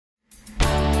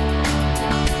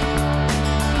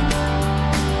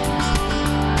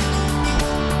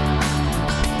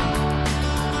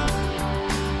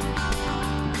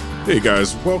Hey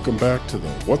guys, welcome back to the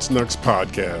What's Next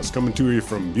podcast, coming to you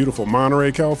from beautiful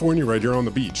Monterey, California, right here on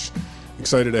the beach.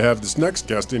 Excited to have this next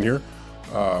guest in here.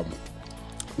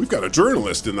 We've got a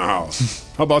journalist in the house.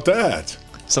 How about that?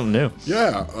 Something new.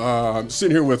 Yeah, I'm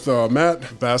sitting here with Matt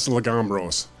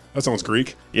Vasilogambros. That sounds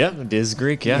Greek. Yeah, it is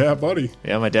Greek, yeah. Yeah, buddy.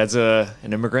 Yeah, my dad's an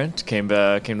immigrant, came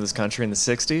to this country in the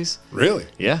 60s. Really?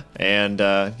 Yeah, and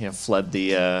fled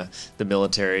the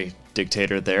military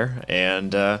dictator there,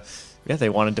 and they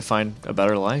wanted to find a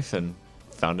better life and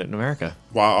found it in America.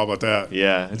 Wow, how about that?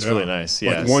 Yeah, it's really nice.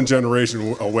 Yeah, like one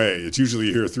generation away. It's usually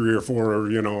you hear 3 or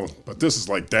 4, but this is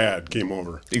like dad came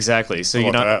over. Exactly. So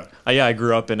I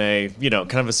grew up in a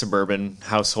kind of a suburban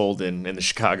household in the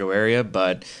Chicago area,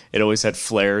 but it always had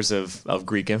flares of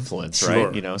Greek influence, Sure.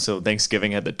 right? So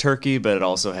Thanksgiving had the turkey, but it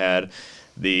also had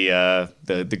the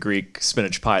Greek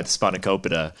spinach pie, the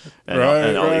spanakopita,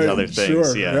 and all these other things.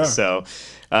 Sure. Yeah. So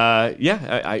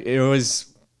it was.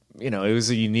 It was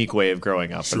a unique way of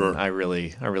growing up, Sure. and I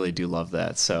really do love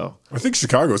that. So I think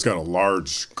Chicago's got a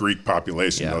large Greek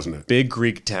population, doesn't it? Big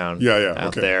Greek town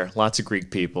out there. Lots of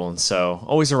Greek people, and so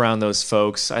always around those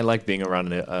folks. I like being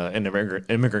around an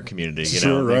immigrant community.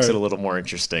 Sure, makes it a little more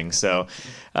interesting. So,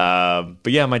 but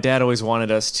yeah, my dad always wanted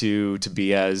us to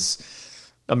be as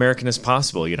American as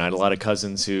possible. I had a lot of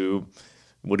cousins who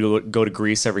would go to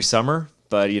Greece every summer,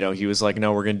 but he was like,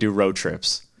 no, we're going to do road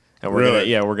trips. And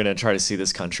we're gonna try to see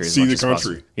this country as much as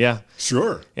possible. Yeah,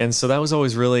 sure. And so that was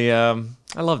always really, I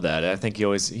love that. I think he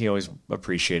always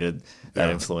appreciate that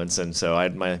influence, and so I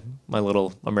had my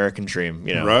little American dream,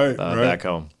 back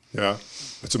home. Yeah,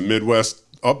 it's a Midwest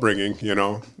upbringing, Doesn't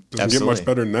Absolutely. get much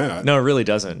better than that. No, it really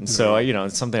doesn't. And so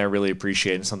it's something I really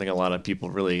appreciate, and something a lot of people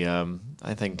really,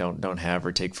 I think, don't have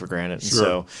or take for granted. And sure.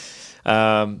 So,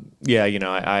 I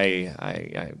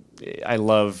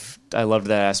loved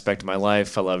that aspect of my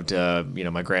life. I loved,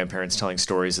 my grandparents telling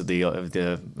stories of the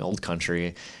old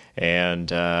country,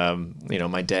 and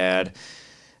my dad,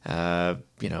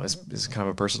 is kind of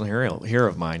a personal hero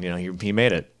of mine. He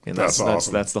made it, and that's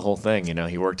awesome. That's the whole thing.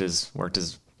 He worked his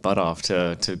butt off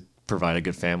to provide a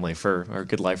good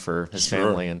good life for his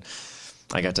family, and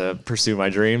I got to pursue my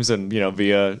dreams and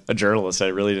be a journalist. I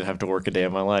really didn't have to work a day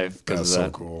of my life. That's so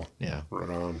cool. Yeah, right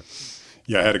on.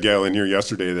 Yeah, I had a gal in here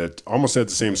yesterday that almost had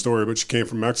the same story, but she came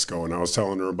from Mexico, and I was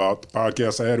telling her about the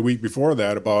podcast I had a week before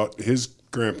that about his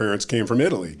grandparents came from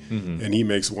Italy, and he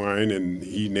makes wine, and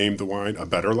he named the wine A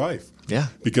Better Life. Yeah.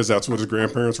 Because that's what his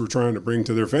grandparents were trying to bring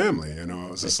to their family. It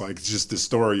was just this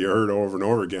story you heard over and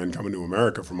over again coming to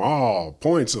America from all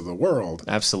points of the world.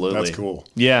 Absolutely. That's cool.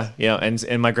 Yeah,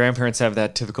 and my grandparents have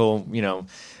that typical,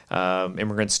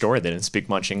 immigrant story. They didn't speak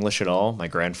much English at all. My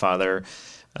grandfather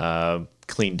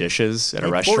clean dishes at a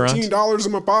restaurant. $14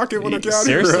 in my pocket when I got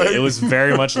here. Seriously, right? It was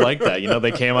very much like that.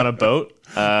 They came on a boat.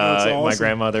 That's awesome. My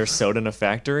grandmother sewed in a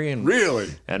factory, and really,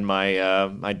 and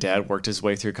my dad worked his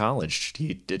way through college.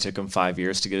 It took him 5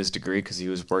 years to get his degree because he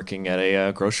was working at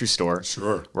a grocery store,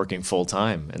 working full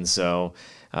time, and so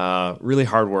really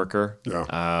hard worker.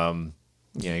 Yeah.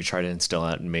 He tried to instill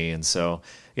that in me, and so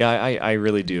I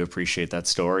really do appreciate that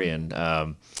story. And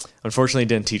unfortunately, it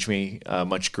didn't teach me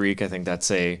much Greek. I think that's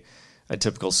a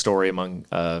typical story among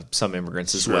some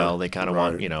immigrants as well. They kind of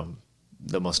want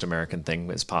the most American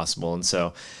thing as possible, and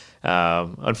so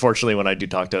unfortunately, when I do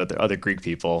talk to other Greek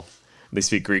people, they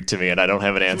speak Greek to me, and I don't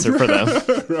have an answer for them.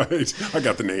 Right, I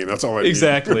got the name. That's all I need.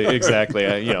 Exactly.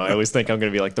 I always think I'm going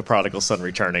to be like the prodigal son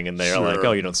returning, and they're like,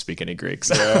 "Oh, you don't speak any Greek."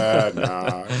 So. Yeah,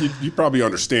 nah. You probably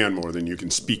understand more than you can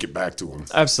speak it back to them.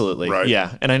 Absolutely, right?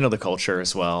 Yeah, and I know the culture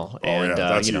as well, and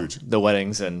that's huge. The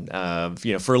weddings, and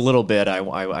for a little bit,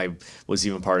 I was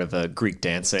even part of a Greek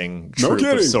dancing troupe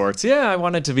of sorts. Yeah, I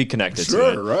wanted to be connected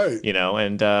to it. Right.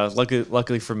 And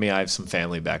luckily for me, I have some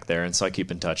family back there, and so I keep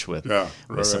in touch with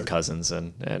some cousins.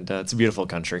 And it's a beautiful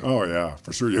country. Oh yeah,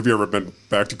 for sure. Have you ever been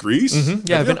back to Greece? Mm-hmm.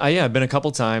 Yeah, I've been a couple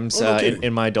times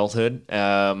in my adulthood.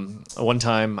 One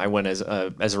time I went as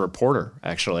a reporter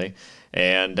actually,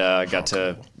 and got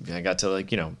to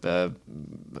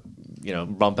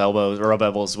rub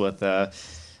elbows with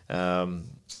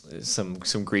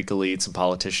some Greek elites and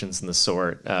politicians and the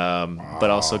sort. But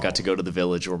also got to go to the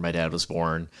village where my dad was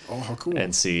born. Oh, how cool!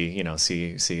 And see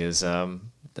his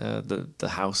the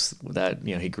house that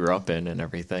he grew up in and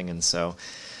everything, and so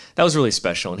that was really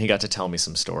special. And he got to tell me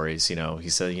some stories. He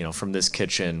said, from this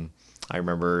kitchen, I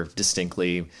remember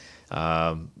distinctly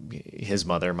his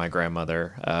mother, my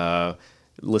grandmother,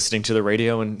 listening to the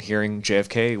radio and hearing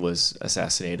JFK was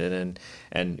assassinated,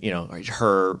 and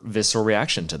her visceral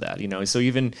reaction to that. So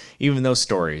even those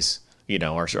stories,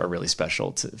 are really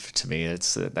special to me.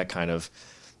 It's that kind of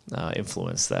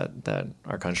influence that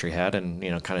our country had, and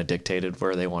kind of dictated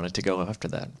where they wanted to go after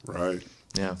that. Right.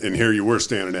 Yeah. And here you were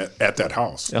standing at that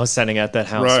house. I was standing at that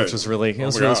house, Right. which was really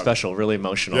really God. special, really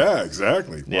emotional. Yeah,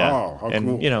 exactly. Yeah. Wow, how and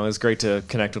cool. it was great to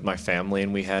connect with my family,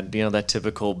 and we had that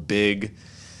typical big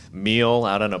meal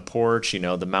out on a porch,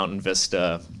 the mountain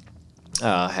vista,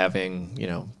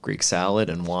 having Greek salad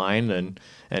and wine,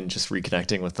 and just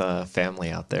reconnecting with family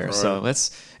out there. Right. So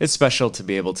it's special to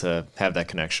be able to have that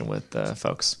connection with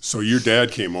folks. So your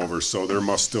dad came over, so there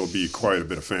must still be quite a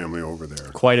bit of family over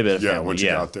there. Quite a bit of family. Once you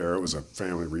got there, it was a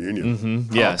family reunion.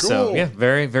 Mm-hmm. How Yeah, cool. so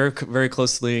very, very, very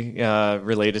closely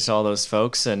related to all those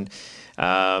folks, and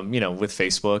with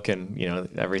Facebook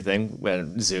and everything,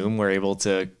 Zoom, we're able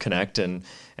to connect and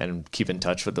keep in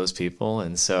touch with those people,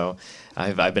 and so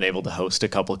I've been able to host a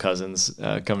couple cousins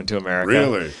coming to America.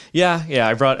 Really? Yeah.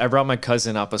 I brought my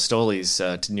cousin Apostolis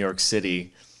to New York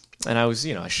City, and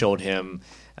I showed him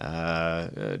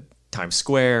Times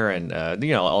Square and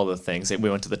all the things. We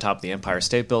went to the top of the Empire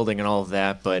State Building and all of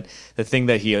that, but the thing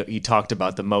that he talked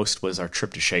about the most was our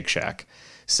trip to Shake Shack.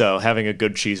 So having a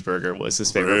good cheeseburger was his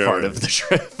favorite part of the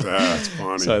trip. That's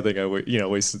funny. So I think I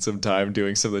wasted some time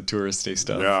doing some of the touristy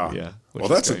stuff. Yeah. Which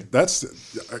Well, is great. that's.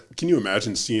 Can you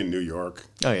imagine seeing New York?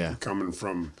 Oh yeah. Coming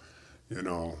from,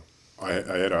 I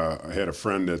had a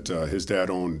friend that his dad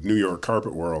owned New York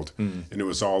Carpet World, and it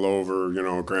was all over,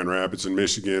 Grand Rapids and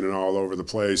Michigan and all over the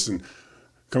place. And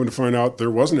coming to find out,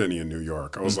 there wasn't any in New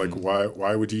York. I was like,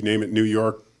 why would you name it New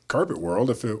York Carpet World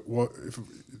if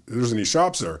there's any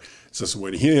shops there? It's just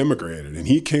when he immigrated and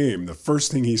he came, the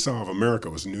first thing he saw of America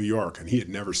was New York, and he had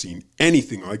never seen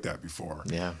anything like that before.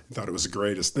 Yeah. He thought it was the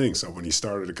greatest thing. So when he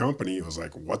started a company, it was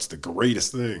like, what's the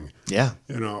greatest thing? Yeah.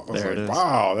 I was There it like, is.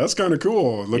 wow, that's kind of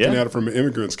cool. Looking Yeah. at it from an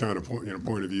immigrant's kind of point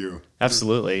of view.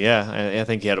 Absolutely, yeah. I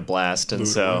think he had a blast, and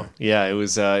so it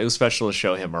was special to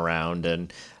show him around,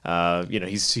 and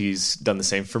he's done the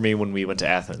same for me when we went to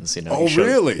Athens. Oh,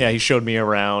 really? Yeah, he showed me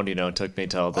around. Took me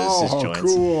to all his how joints.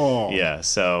 cool. Yeah,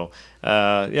 so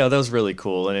that was really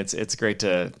cool, and it's great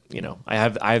to I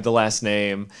have the last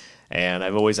name, and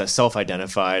I've always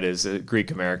self-identified as a Greek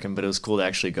American, but it was cool to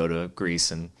actually go to Greece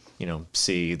and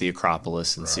see the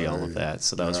Acropolis and see all of that.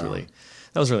 So that was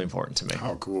really important to me.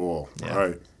 How cool. Yeah.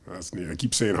 Right. That's neat. I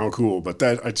keep saying how cool, but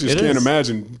I just can't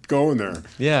imagine going there.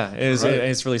 Yeah,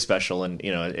 it's really special, and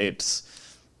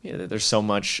there's so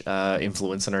much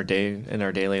influence in our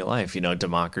daily life.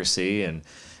 Democracy and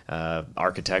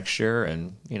architecture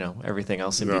and everything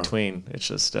else in between. It's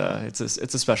just it's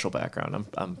a special background.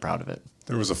 I'm proud of it.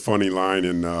 There was a funny line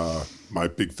in My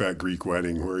Big Fat Greek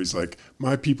Wedding where he's like,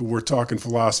 "My people were talking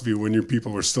philosophy when your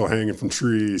people were still hanging from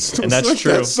trees." And that's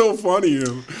true. That's so funny.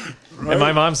 Right? And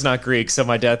my mom's not Greek, so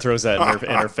my dad throws that in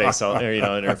her face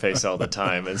all the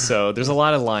time. And so there's a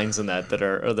lot of lines in that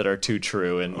are too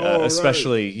true. And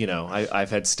especially, I've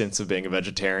had stints of being a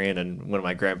vegetarian, and when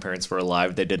my grandparents were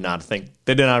alive, they did not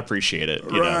appreciate it,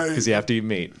 because you have to eat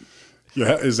meat.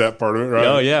 Yeah, is that part of it, right?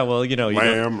 Oh yeah, well,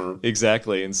 Lamb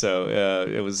exactly. And so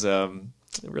it was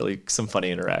really some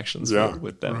funny interactions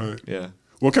with them. Right. Yeah.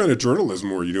 What kind of journalism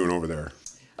were you doing over there?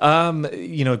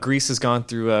 Greece has gone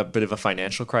through a bit of a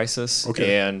financial crisis,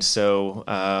 and so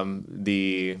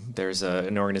there's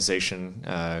an organization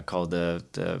called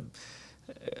the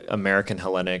American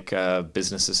Hellenic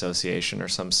Business Association or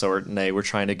some sort, and they were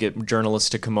trying to get journalists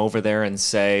to come over there and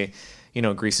say,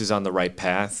 Greece is on the right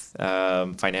path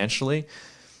financially.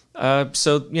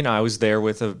 So I was there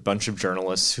with a bunch of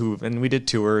journalists and we did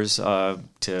tours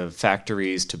to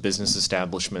factories, to business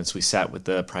establishments. We sat with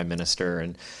the prime minister,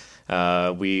 and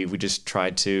we just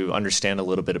tried to understand a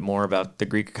little bit more about the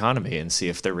Greek economy and see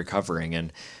if they're recovering.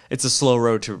 And it's a slow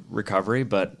road to recovery,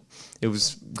 but it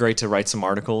was great to write some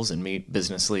articles and meet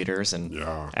business leaders and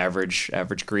average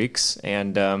Greeks.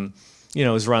 And it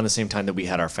was around the same time that we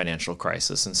had our financial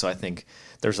crisis, and so I think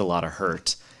there's a lot of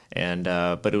hurt. And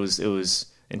but it was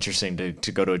interesting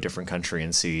to go to a differto country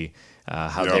and see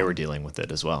how they were dealing with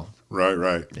it as well.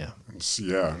 Right. Yeah.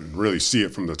 And really see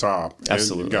it from the top.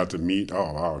 Absolutely. And you got to meet,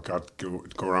 got to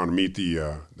go around and meet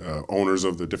the owners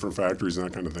of the different factories and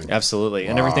that kind of thing. Absolutely.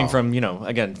 And everything from,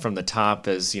 again, from the top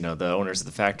as, the owners of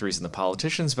the factories and the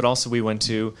politicians, but also we went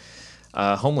to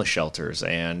homeless shelters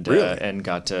and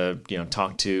got to,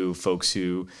 talk to folks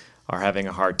who are having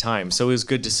a hard time. So it was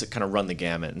good to kind of run the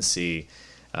gamut and see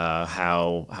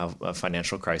how a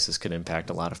financial crisis could impact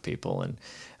a lot of people. And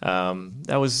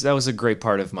that was a great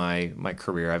part of my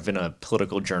career. I've been a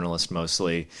political journalist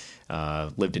mostly,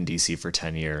 lived in D.C. for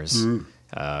 10 years,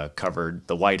 covered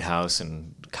the White House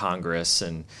and Congress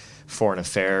and foreign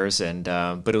affairs, and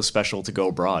but it was special to go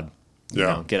abroad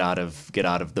get out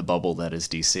of the bubble that is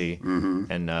DC,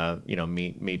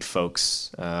 and meet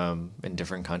folks in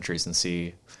different countries and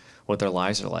see what their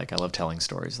lives are like. I love telling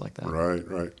stories like that.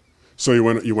 Right. So you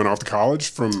went off to college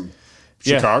from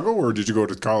Chicago, or did you go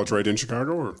to college right in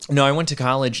Chicago? Or? No, I went to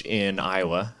college in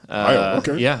Iowa. Iowa,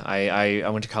 okay. Yeah, I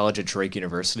went to college at Drake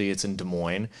University. It's in Des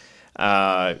Moines.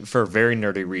 For a very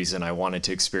nerdy reason, I wanted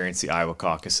to experience the Iowa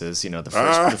caucuses,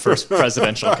 the first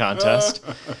presidential contest.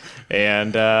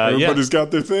 And everybody's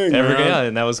got their thing.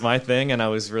 And that was my thing, and I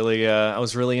was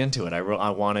really into it. I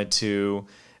wanted to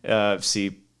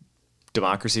see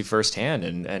democracy firsthand,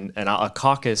 and a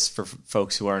caucus, for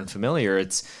folks who aren't familiar,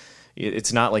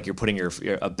 it's not like you're putting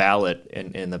a ballot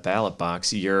in the ballot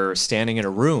box. You're standing in a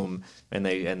room, and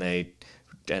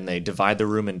they divide the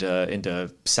room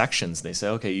into sections. They say,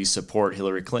 okay, you support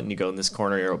Hillary Clinton, you go in this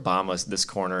corner, you're Obama this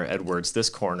corner, Edwards this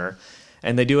corner,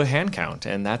 and they do a hand count,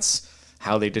 and that's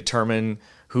how they determine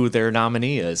who their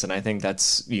nominee is. And I think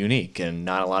that's unique, and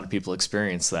not a lot of people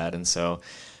experience that. And so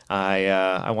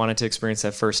I wanted to experience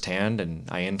that firsthand, and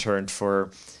I interned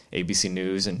for ABC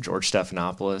News and George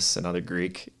Stephanopoulos, another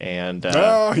Greek. And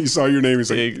he saw your name. He's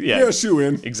like, yeah, shoe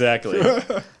in. Exactly.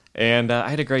 And I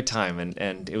had a great time,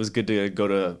 and it was good to go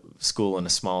to school in a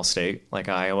small state like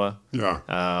Iowa. Yeah.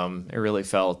 It really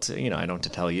felt, I don't have to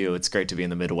tell you, it's great to be in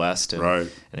the Midwest and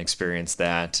experience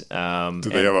that.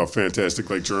 Did they have a fantastic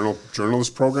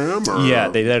journalist program? Or? Yeah,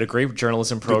 they had a great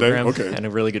journalism program Okay. and a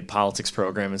really good politics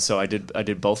program, and so I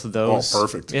did both of those. Oh,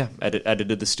 perfect. Yeah,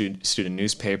 edited the student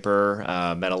newspaper,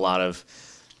 met a lot of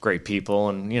great people,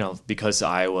 and because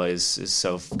Iowa is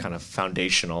so kind of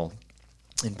foundational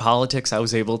in politics, I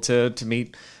was able to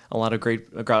meet a lot of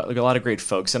great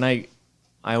folks, and I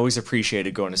always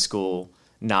appreciated going to school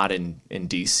not in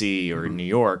D.C. or in New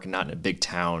York, not in a big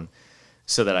town,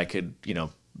 so that I could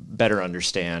better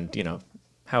understand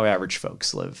how average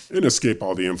folks live and escape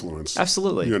all the influence.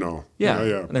 Absolutely, Yeah.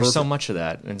 And there's so much of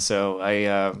that, and so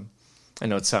I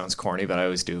know it sounds corny, but I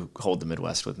always do hold the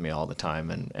Midwest with me all the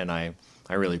time, and I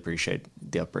really appreciate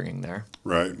the upbringing there.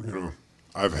 Right,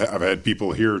 I've had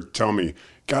people here tell me,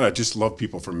 God, I just love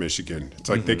people from Michigan. It's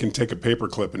like they can take a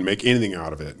paperclip and make anything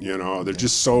out of it. They're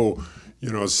just so,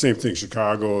 the same thing.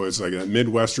 Chicago is like a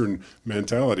Midwestern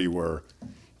mentality where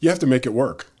you have to make it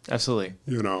work. Absolutely.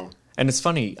 And it's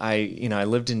funny. I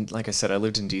lived in, like I said, I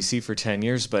lived in D.C. for 10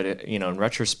 years, but in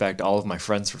retrospect, all of my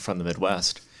friends were from the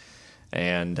Midwest,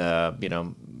 and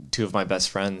two of my best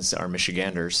friends are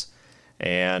Michiganders,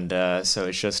 and so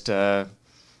it's just.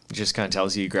 It just kind of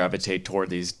tells you gravitate toward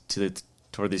these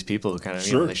people who kind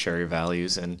of they share your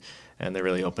values, and they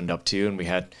really opened up to you. And we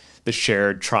had the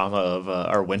shared trauma of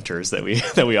our winters that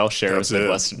we all share as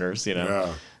Midwesterners.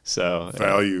 Yeah. So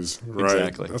values, right?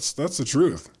 Exactly. That's the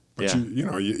truth. But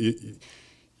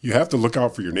you have to look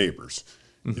out for your neighbors.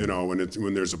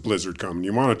 When there's a blizzard coming,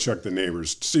 you want to check the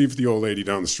neighbors, see if the old lady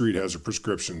down the street has her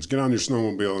prescriptions. Get on your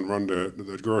snowmobile and run to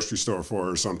the grocery store for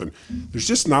her or something. There's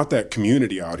just not that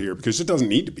community out here because it doesn't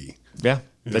need to be. Yeah,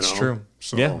 that's true.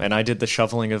 So, and I did the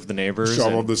shoveling of the neighbors.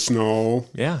 Shoveled the snow.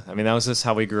 Yeah, I mean, that was just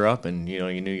how we grew up, and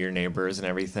you knew your neighbors and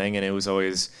everything, and it was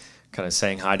always kind of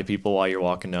saying hi to people while you're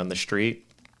walking down the street.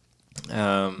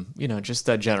 Just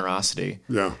that generosity.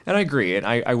 Yeah. And I agree. And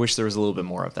I wish there was a little bit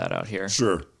more of that out here.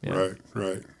 Sure. Yeah.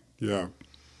 Right. Yeah.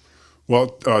 Well,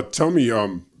 tell me,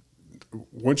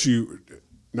 once you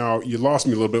lost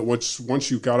me a little bit. Once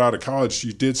you got out of college,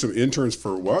 you did some interns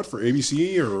for what? For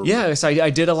ABC or? Yes, I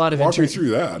did a lot of interns. Walk me through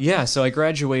that. Yeah. So I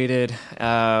graduated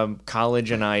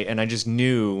college, and I just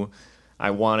knew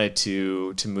I wanted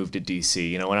to move to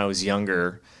DC. When I was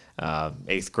younger,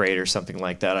 8th grade or something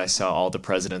like that, I saw All the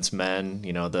President's Men,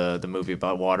 the movie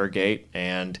about Watergate,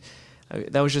 and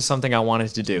that was just something I wanted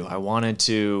to do. I wanted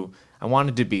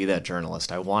to be that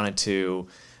journalist. I wanted to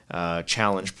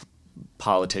challenge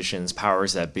politicians,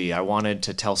 powers that be. I wanted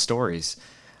to tell stories,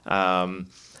 and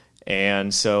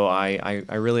so I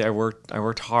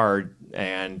worked hard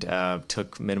and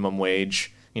took minimum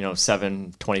wage,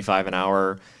 $7.25 an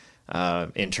hour.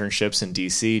 Internships in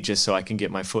DC just so I can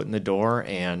get my foot in the door,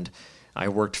 and I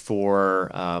worked for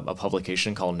a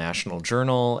publication called National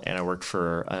Journal, and I worked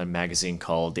for a magazine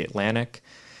called The Atlantic,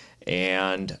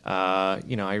 and I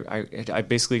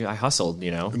basically hustled.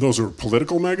 And those are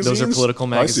political magazines. Those are political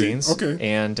magazines. I see. Okay.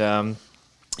 And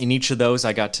in each of those,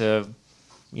 I got to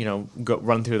go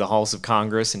run through the halls of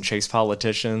Congress and chase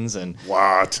politicians. And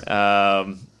what?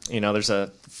 There's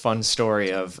a fun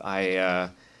story of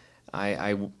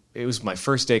it was my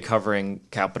first day covering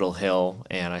Capitol Hill,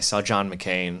 and I saw John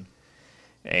McCain,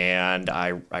 and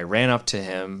I ran up to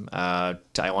him. I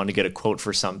wanted to get a quote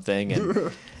for something,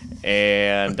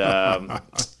 and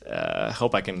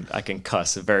hope I can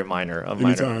cuss a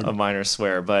minor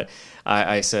swear, but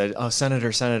I said, "Oh,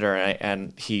 Senator,"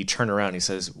 and he turned around. And he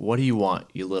says, "What do you want,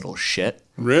 you little shit?"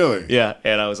 Really? Yeah,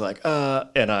 and I was like,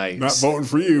 and I not voting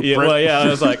for you. Yeah, well, yeah, I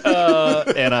was like,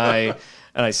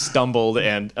 and I stumbled,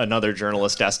 and another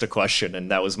journalist asked a question,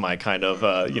 and that was my kind of,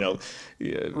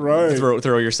 right.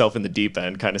 throw yourself in the deep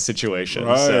end kind of situation.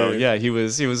 Right. So yeah, he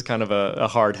was kind of a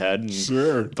hard head. And,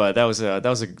 sure. But that was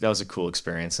a cool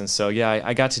experience, and so yeah,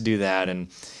 I got to do that, and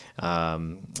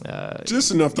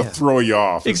just enough to throw you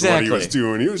off. Exactly. Is what he was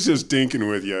doing. He was just dinking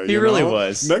with you. He really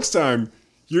was. Next time,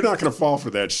 you're not going to fall for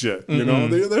that shit. You know,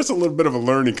 there's a little bit of a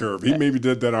learning curve. He maybe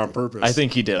did that on purpose. I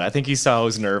think he did. I think he saw I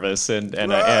was nervous, and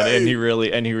he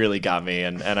really got me,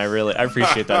 and I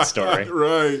appreciate that story.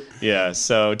 Right. Yeah.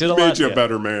 So did a lot. Made you a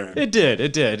better man. It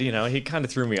did. You know, he kind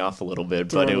of threw me off a little bit,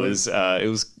 but it was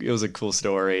a cool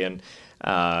story, and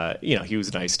he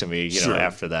was nice to me, sure.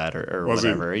 after that or was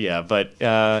whatever. He? Yeah, but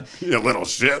you little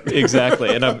shit.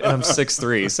 Exactly, and I'm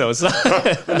 6'3", so it's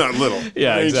not not little.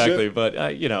 Yeah, exactly. Shit. But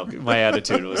my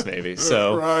attitude was maybe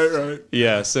so. Right.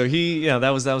 Yeah, so that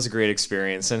was a great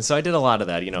experience, and so I did a lot of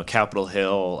that. Capitol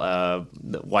Hill,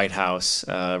 the White House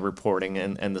reporting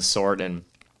and the sort, and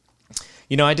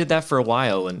I did that for a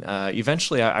while, and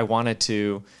eventually I wanted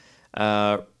to.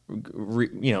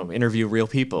 Interview real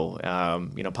people.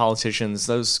 Politicians.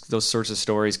 Those sorts of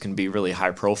stories can be really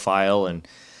high profile, and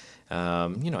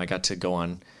I got to go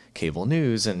on cable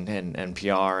news and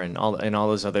NPR and all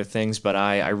those other things. But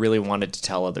I really wanted to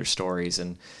tell other stories,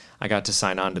 and I got to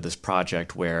sign on to this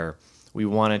project where we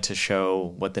wanted to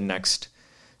show what the next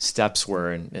steps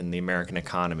were in the American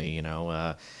economy.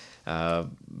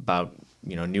 About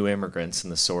new immigrants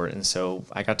and the sort, and so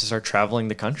I got to start traveling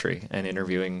the country and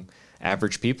interviewing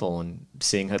average people and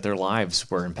seeing that their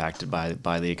lives were impacted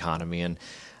by the economy. And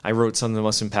I wrote some of the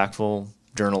most impactful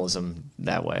journalism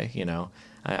that way.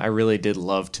 I really did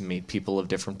love to meet people of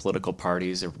different political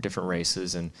parties or different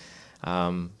races, and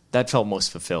that felt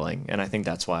most fulfilling. And I think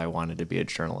that's why I wanted to be a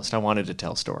journalist. I wanted to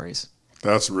tell stories.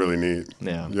 That's really neat.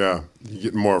 Yeah. You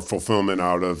get more fulfillment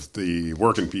out of the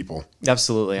working people.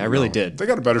 Absolutely. I really did. They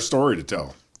got a better story to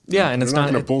tell. Yeah, and it's not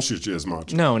going to bullshit you as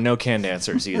much. No canned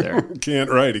answers either.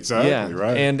 Right, exactly, yeah.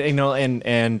 Right. And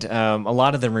a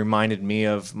lot of them reminded me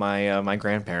of my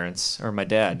grandparents or my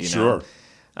dad. Sure.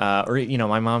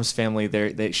 My mom's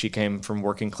family. She came from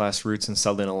working class roots in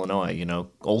Southern Illinois.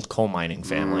 Old coal mining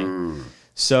family.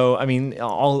 So I mean,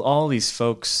 all these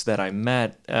folks that I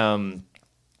met,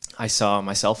 I saw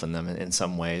myself in them in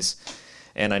some ways,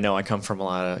 and I know I come from a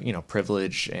lot of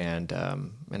privilege and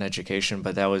education,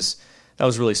 but that was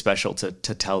really special to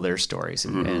tell their stories,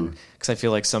 and because I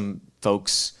feel like some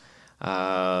folks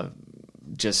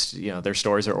just their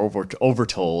stories are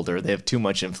overtold, or they have too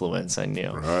much influence, and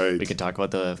right. We can talk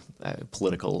about the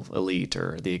political elite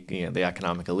or the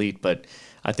economic elite, but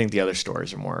I think the other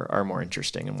stories are more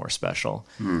interesting and more special,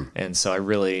 and so I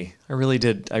really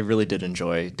did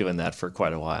enjoy doing that for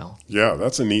quite a while. Yeah,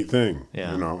 that's a neat thing.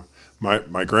 Yeah.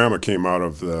 My grandma came out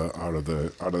of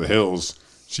the hills.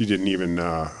 She didn't even,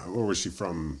 where was she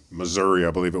from? Missouri,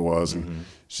 I believe it was. And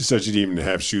she said she didn't even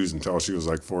have shoes until she was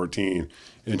like 14.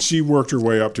 And she worked her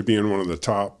way up to being one of the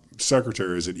top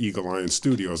secretaries at Eagle Lion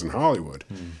Studios in Hollywood.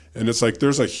 And it's like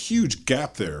there's a huge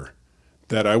gap there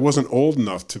that I wasn't old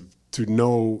enough to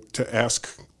know to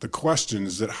ask the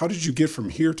questions that how did you get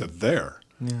from here to there?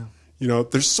 Yeah.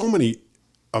 There's so many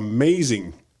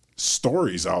amazing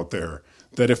stories out there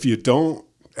that if you don't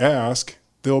ask,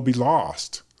 they'll be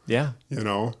lost. Yeah, I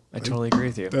totally agree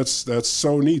with you. That's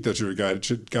so neat that you're a guy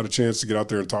that got a chance to get out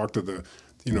there and talk to the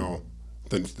I don't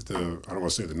want to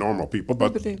say the normal people,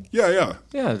 but blue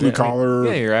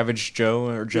collar, your average Joe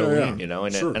or Jolene,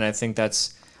 and sure. And I think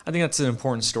that's an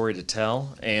important story to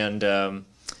tell. And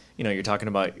you're talking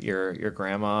about your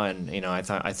grandma, and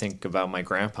I think about my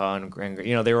grandpa and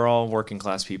they were all working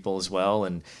class people as well,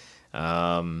 and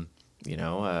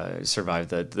survived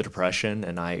the Depression,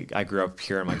 and I grew up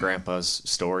hearing my grandpa's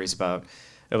stories about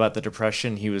the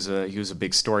Depression. He was a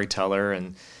big storyteller,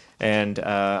 and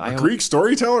a Greek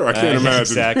storyteller. I can't imagine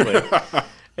exactly.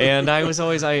 And I was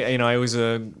always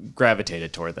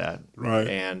gravitated toward that, right?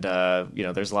 And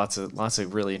there's lots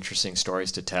of really interesting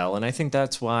stories to tell, and I think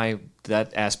that's why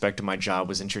that aspect of my job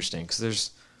was interesting, because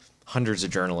there's hundreds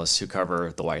of journalists who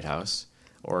cover the White House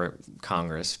or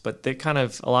Congress, but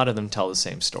a lot of them tell the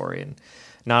same story, and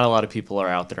not a lot of people are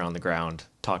out there on the ground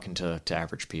talking to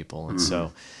average people. And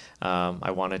so I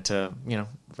wanted to,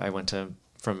 I went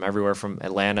from everywhere from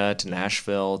Atlanta to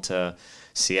Nashville to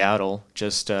Seattle,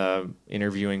 just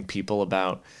interviewing people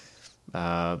about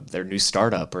their new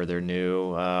startup or their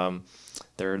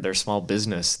their small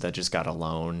business that just got a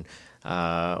loan,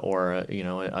 or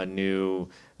a new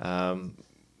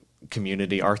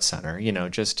community arts center.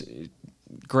 Just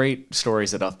great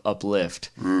stories that uplift.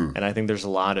 And I think there's a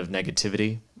lot of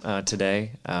negativity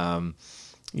today.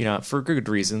 For good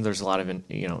reason. There's a lot of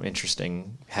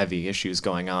interesting, heavy issues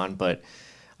going on, but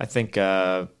I think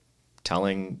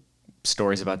telling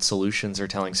stories about solutions or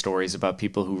telling stories about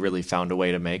people who really found a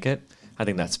way to make it, I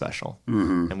think that's special.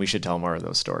 And we should tell more of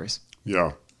those stories.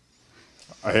 Yeah.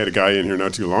 I had a guy in here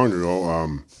not too long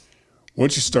ago.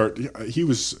 Once you start, he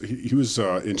was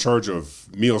in charge of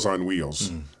Meals on Wheels.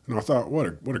 And I thought, what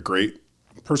a great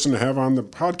person to have on the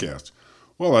podcast.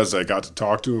 Well, as I got to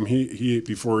talk to him, he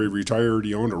before he retired,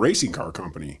 he owned a racing car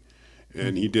company.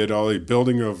 And he did all the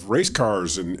building of race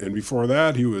cars. And before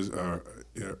that, he was a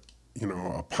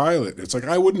pilot. It's like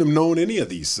I wouldn't have known any of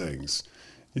these things,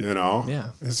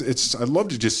 Yeah. It's I'd love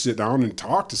to just sit down and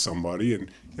talk to somebody and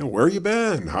where you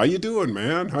been? How you doing,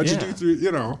 man? How'd you do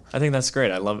through? I think that's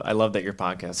great. I love that your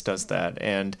podcast does that.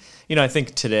 And I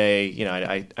think today,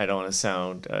 I don't want to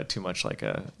sound too much like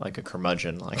a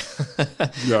curmudgeon. Like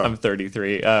I'm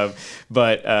 33,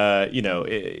 but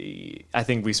I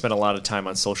think we spend a lot of time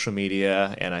on social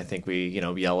media, and I think we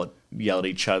yell at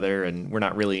each other, and we're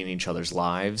not really in each other's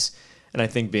lives. And I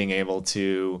think being able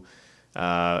to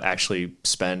actually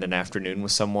spend an afternoon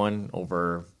with someone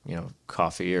over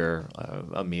coffee or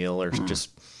a meal or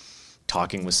just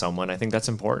talking with someone, I think that's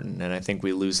important. And I think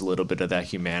we lose a little bit of that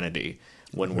humanity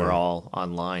when we're all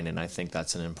online. And I think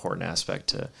that's an important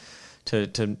aspect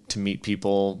to meet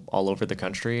people all over the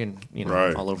country and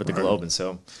all over the globe. And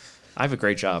so I have a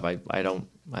great job. I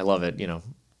love it.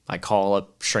 I call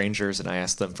up strangers and I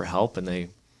ask them for help, and they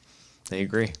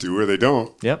agree. Do or they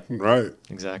don't. Yep. Right.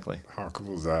 Exactly. How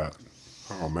cool is that?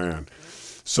 Oh, man.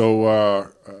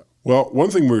 So, one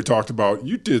thing we talked about,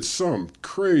 you did some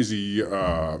crazy,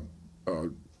 like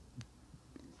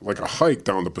a hike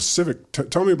down the Pacific.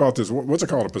 Tell me about this. What's it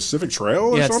called? A Pacific Trail or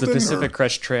something? Yeah, it's the Pacific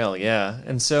Crest Trail. Yeah.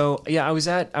 And so, I was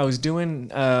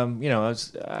doing,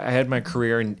 I had my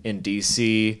career in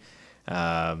D.C.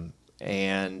 But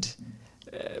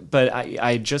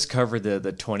I just covered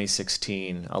the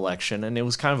 2016 election, and it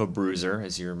was kind of a bruiser,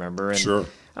 as you remember. And sure.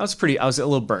 I was a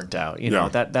little burnt out,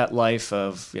 that life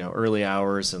of, early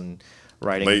hours and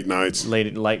writing late nights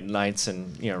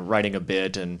and, writing a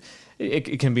bit, and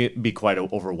it can be quite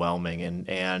overwhelming.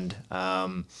 And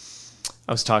I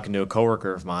was talking to a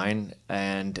coworker of mine,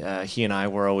 and he and I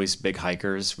were always big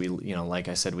hikers. We, like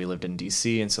I said, we lived in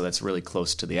D.C., and so that's really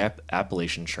close to the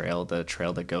Appalachian Trail, the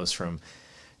trail that goes from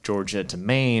Georgia to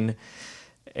Maine.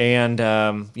 And,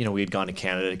 we had gone to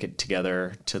Canada to get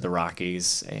together to the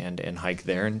Rockies and hike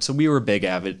there. And so we were big,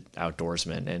 avid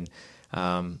outdoorsmen. And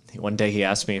one day he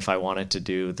asked me if I wanted to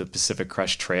do the Pacific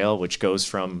Crest Trail, which goes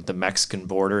from the Mexican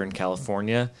border in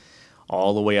California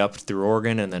all the way up through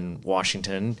Oregon and then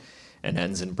Washington and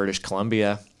ends in British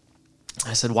Columbia.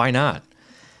 I said, why not?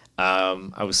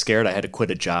 I was scared. I had to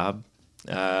quit a job.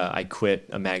 I quit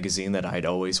a magazine that I'd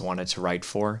always wanted to write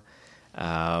for.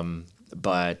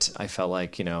 But I felt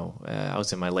like, I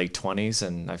was in my late 20s,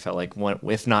 and I felt like,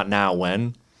 if not now,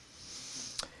 when?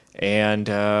 And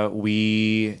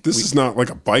This is not like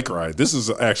a bike ride. This is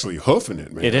actually hoofing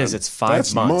it, man. It is. It's 5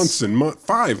 months. That's months and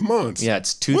 5 months. Yeah,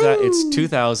 it's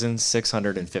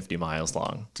 2,650 miles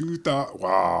long. 2,000.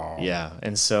 Wow. Yeah,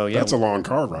 and so that's a long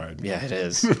car ride. Yeah, it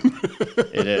is.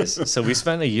 It is. So we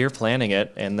spent a year planning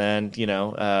it, and then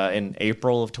in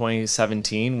April of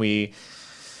 2017 we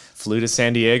flew to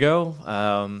San Diego.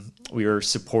 We were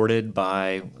supported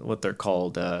by what they're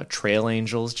called trail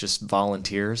angels, just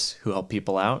volunteers who help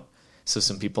people out. So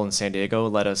some people in San Diego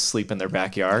let us sleep in their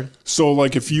backyard. So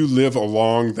like if you live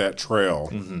along that trail,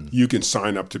 you can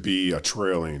sign up to be a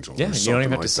trail angel. Yeah, you don't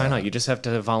even have to sign up. You just have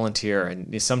to volunteer.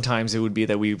 And sometimes it would be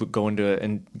that we would go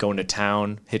into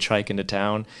town, hitchhike into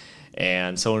town,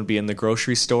 and someone would be in the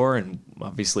grocery store, and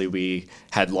obviously we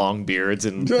had long beards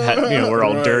and we're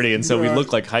all dirty, and so we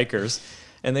looked like hikers.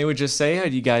 And they would just say, "Hey,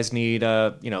 do you guys need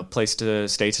a place to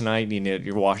stay tonight? You need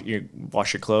you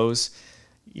wash your clothes.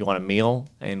 You want a meal?"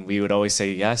 And we would always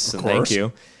say yes and thank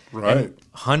you. Right. And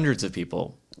hundreds of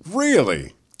people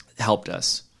really helped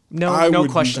us. No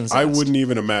questions asked. I wouldn't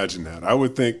even imagine that. I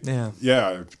would think,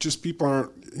 just people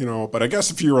aren't, but I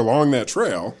guess if you're along that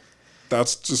trail,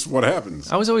 that's just what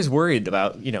happens. I was always worried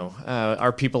about,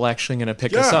 are people actually going to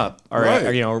pick us up?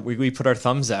 We put our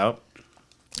thumbs out,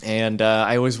 and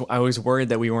I was worried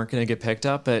that we weren't going to get picked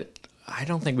up, but I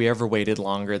don't think we ever waited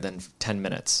longer than 10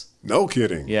 minutes. No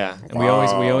kidding. Yeah, and we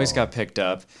always got picked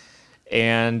up,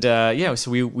 and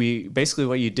so we basically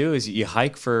what you do is you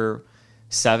hike for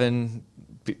 7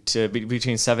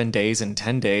 between 7 days and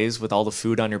 10 days with all the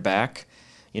food on your back.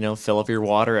 Fill up your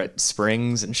water at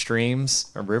springs and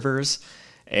streams or rivers.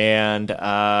 And,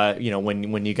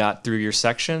 when you got through your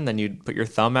section, then you'd put your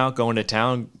thumb out, go into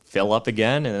town, fill up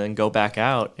again, and then go back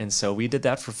out. And so we did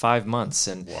that for 5 months.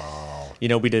 And, wow.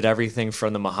 We did everything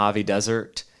from the Mojave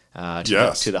Desert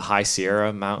to the High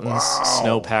Sierra Mountains,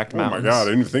 snow-packed mountains. Oh, my God. I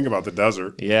didn't even think about the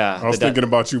desert. Yeah. I was thinking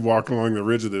about you walking along the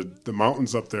ridge of the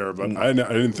mountains up there, but I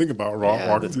didn't think about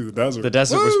walking through the desert. The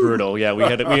desert was brutal. Yeah, we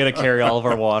had to carry all of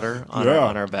our water on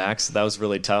our backs. So that was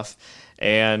really tough.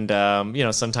 And,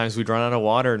 sometimes we'd run out of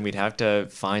water and we'd have to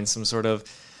find some sort of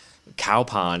cow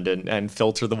pond and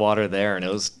filter the water there. And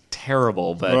it was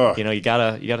terrible, but you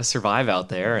gotta survive out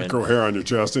there and grow hair on your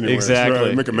chest anyway.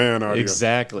 Exactly. Make a man out of you.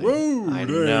 Exactly. Woo, I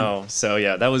know. So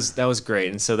yeah, that was great.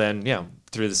 And so then,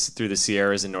 through the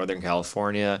Sierras in Northern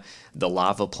California, the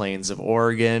lava plains of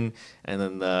Oregon, and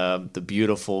then the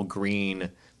beautiful green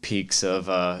peaks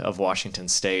of Washington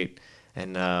State.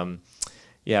 And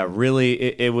really,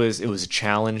 it was a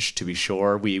challenge, to be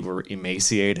sure. We were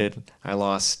emaciated. I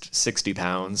lost 60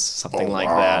 pounds, something like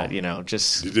that.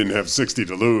 Just you didn't have 60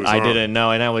 to lose. I didn't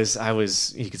know, and I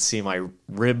was. You could see my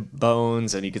rib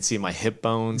bones, and you could see my hip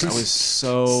bones. I was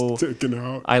so sticking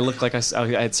out. I looked like I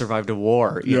had survived a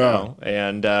war, you know.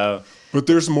 And but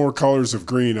there's more colors of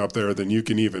green up there than you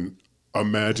can even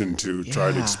imagine to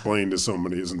try to explain to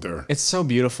somebody, isn't there? It's so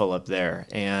beautiful up there,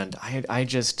 and I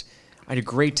had a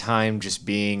great time just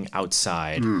being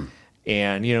outside.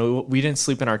 And, we didn't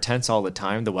sleep in our tents all the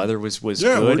time. The weather was good.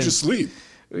 Yeah, where'd you sleep?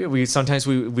 Sometimes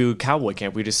we would cowboy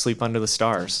camp. We just sleep under the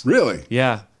stars. Really?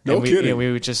 Yeah. No kidding.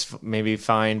 We would just maybe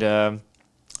find a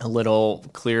little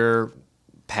clear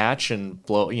patch and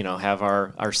have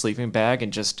our sleeping bag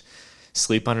and just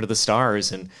sleep under the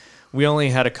stars. And we only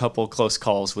had a couple close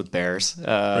calls with bears.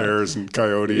 Bears and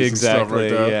coyotes exactly, and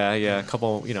stuff like that. Yeah. A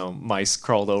couple, mice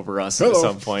crawled over us at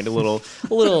some point. A little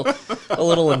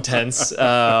intense.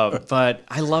 But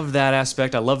I love that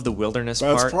aspect. I love the wilderness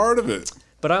part. That's part of it.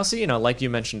 But I also, like you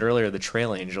mentioned earlier, the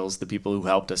trail angels, the people who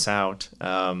helped us out.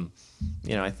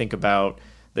 I think about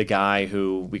the guy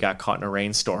who we got caught in a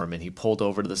rainstorm and he pulled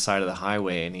over to the side of the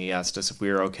highway and he asked us if we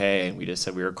were okay. And we just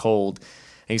said we were cold.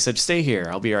 And he said, "Stay here.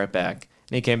 I'll be right back."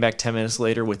 And he came back 10 minutes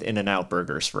later with In-N-Out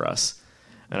burgers for us.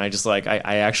 And I just I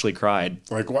actually cried.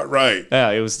 Like what? Right. Yeah,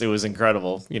 it was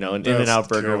incredible. An In-N-Out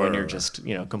burger killer. When you're just,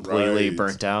 completely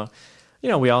burnt out.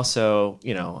 We also,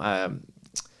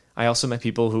 I also met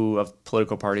people who of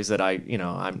political parties that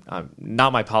I'm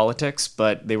not my politics,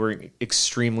 but they were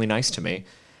extremely nice to me.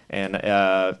 And,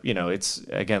 it's,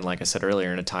 again, like I said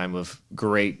earlier, in a time of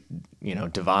great,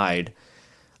 divide.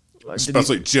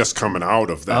 Especially just coming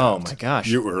out of that. Oh my gosh,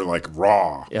 you were like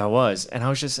raw. Yeah, I was, and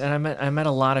I met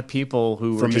a lot of people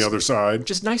who from were the other side,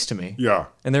 just nice to me. Yeah,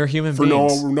 and they're human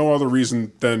beings for no other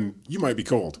reason than you might be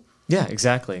cold. Yeah,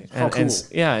 exactly. How cool.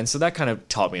 And so that kind of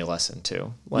taught me a lesson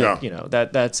too.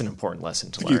 That's an important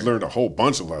lesson to learn. You learned a whole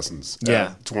bunch of lessons.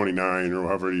 At 29 or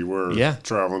however you were. Yeah.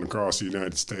 Traveling across the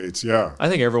United States. Yeah. I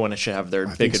think everyone should have their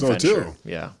big adventure. So too.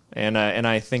 Yeah, and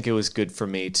I think it was good for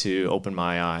me to open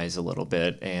my eyes a little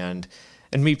bit and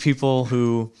meet people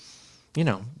who,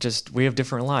 just we have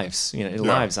different lives.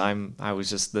 Lives. I was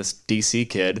just this DC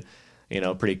kid,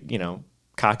 pretty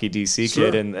cocky DC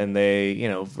kid, and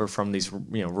they were from these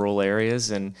rural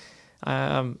areas, and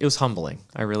it was humbling.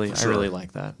 I really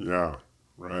like that. Yeah,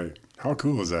 right. How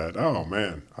cool is that? Oh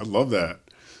man, I love that.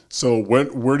 So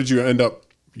where did you end up?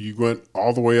 You went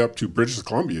all the way up to British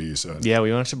Columbia, you said. Yeah,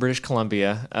 we went to British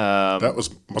Columbia. That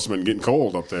must have been getting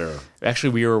cold up there. Actually,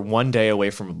 we were 1 day away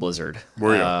from a blizzard.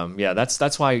 Were you? Yeah,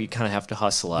 that's why you kind of have to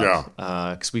hustle up.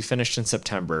 Yeah. Because we finished in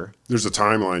September. There's a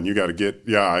timeline you got to get.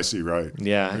 Yeah, I see. Right.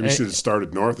 Yeah. Maybe you should have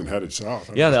started north and headed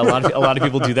south. Yeah, a lot of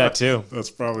people do that too. That's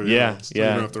probably yeah. You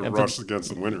don't have to rush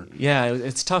against the winter. Yeah,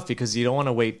 it's tough because you don't want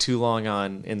to wait too long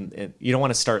you don't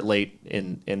want to start late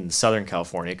in Southern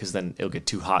California because then it'll get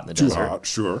too hot in the desert. Too hot,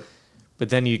 sure. But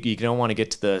then you don't want to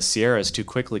get to the Sierras too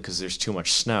quickly because there's too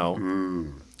much snow.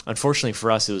 Unfortunately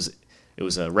for us, it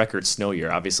was a record snow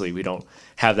year. Obviously, we don't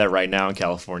have that right now in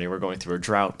California. We're going through a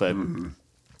drought, but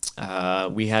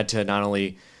we had to not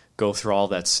only go through all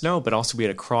that snow, but also we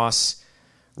had to cross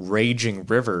raging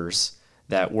rivers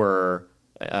that were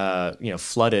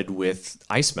flooded with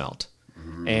ice melt.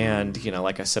 And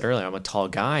like I said earlier, I'm a tall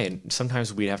guy, and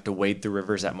sometimes we'd have to wade through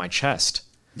rivers at my chest.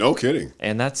 No kidding.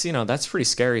 And that's pretty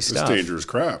scary stuff. It's dangerous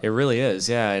crap. It really is,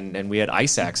 yeah. And we had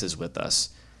ice axes with us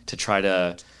to try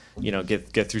to,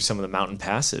 get through some of the mountain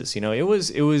passes. It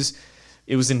was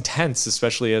it was intense,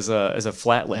 especially as a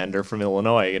flatlander from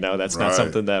Illinois. You know, that's not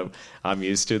something that I'm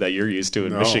used to, that you're used to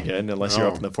in Michigan, unless you're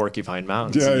up in the Porcupine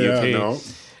Mountains in UP. No.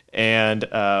 And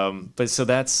but so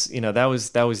that's, you know, that was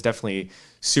definitely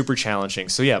super challenging.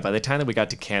 So yeah, by the time that we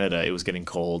got to Canada, it was getting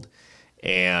cold,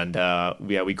 and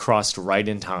we crossed right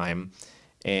in time.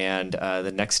 And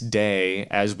the next day,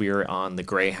 as we were on the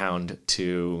Greyhound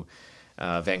to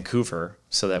Vancouver,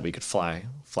 so that we could fly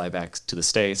back to the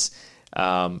States,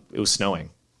 it was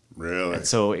snowing. Really? And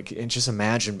so just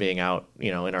imagine being out,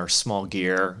 you know, in our small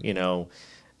gear, you know,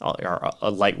 our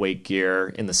lightweight gear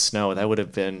in the snow. That would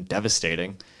have been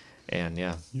devastating. And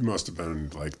yeah. You must have been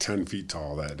like 10 feet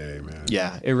tall that day, man.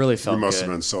 Yeah, it really felt good. You must have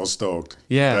been so stoked.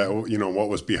 Yeah. That, you know, what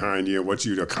was behind you, what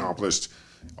you'd accomplished,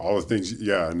 all the things.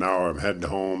 Yeah, now I'm heading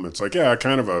home. It's like, yeah,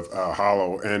 kind of a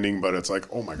hollow ending, but it's like,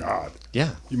 oh my God.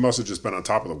 Yeah. You must have just been on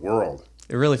top of the world.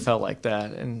 It really felt like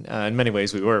that. And in many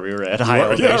ways we were at high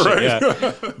elevation. Yeah, right.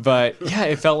 Yeah. But yeah,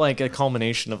 it felt like a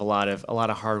culmination of a lot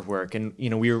of hard work. And, you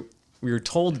know, we were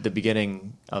told at the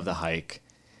beginning of the hike,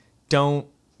 don't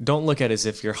look at it as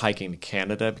if you're hiking to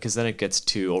Canada, because then it gets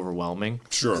too overwhelming.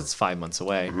 Sure. It's 5 months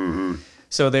away. Mm-hmm.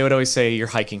 So they would always say you're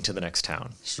hiking to the next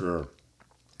town. Sure.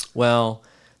 Well,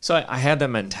 so I had that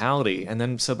mentality. And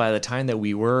then so by the time that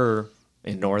we were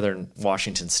in northern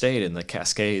Washington State in the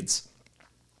Cascades,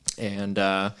 and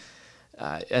by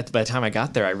the time I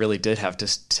got there, I really did have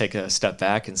to take a step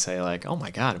back and say, like, oh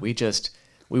my God, we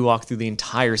walked through the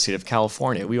entire state of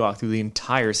California. We walked through the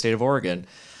entire state of Oregon.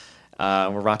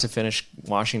 We're about to finish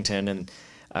Washington, and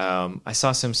I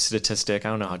saw some statistic. I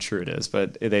don't know how true it is,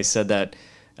 but they said that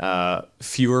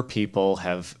fewer people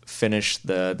have finished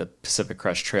the Pacific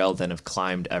Crest Trail than have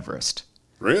climbed Everest.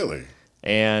 Really?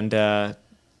 And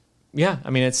yeah, I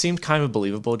mean, it seemed kind of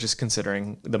believable, just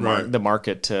considering the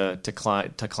market to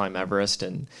climb Everest.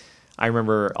 And I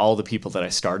remember all the people that I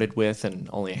started with, and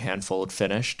only a handful had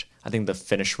finished. I think the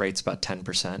finish rate's about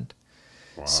 10%.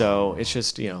 Wow. So it's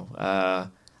just, you know.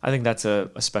 I think that's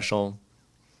a special.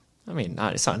 I mean,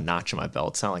 it's not a notch in my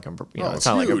belt. It's not like it's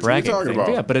not huge. Like a bragging thing. But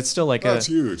yeah, but it's still like that's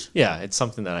huge. Yeah, it's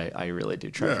something that I really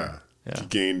do treasure. Yeah. You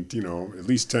gained, you know, at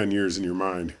least 10 years in your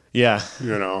mind. Yeah.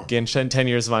 You know, gained 10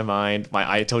 years in my mind. My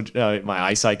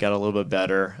eyesight got a little bit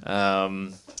better.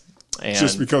 And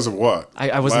just because of what?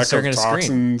 I wasn't Lack staring of at a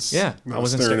toxins, screen. Yeah, I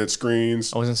wasn't staring at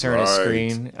screens. I wasn't staring at a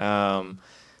screen.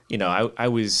 You know, I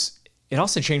was. It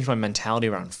also changed my mentality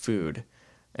around food.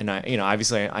 And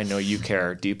obviously I know you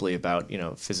care deeply about, you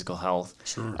know, physical health.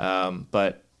 Sure.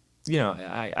 But, you know,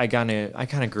 I kind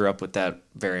of grew up with that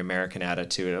very American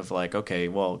attitude of like, okay,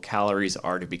 well, calories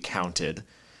are to be counted,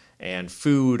 and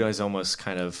food is almost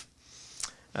kind of,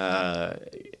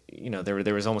 you know,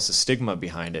 there was almost a stigma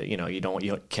behind it. You know,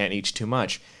 you can't eat too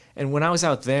much. And when I was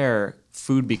out there,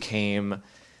 food became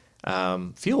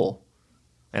fuel,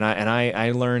 and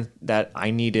I learned that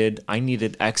I needed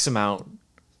X amount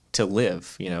to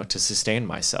live, you know, to sustain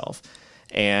myself.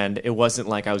 And it wasn't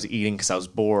like I was eating because I was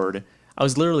bored. I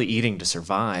was literally eating to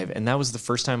survive. And that was the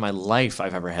first time in my life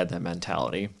I've ever had that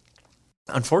mentality.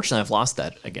 Unfortunately, I've lost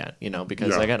that again, you know,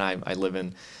 because again, I live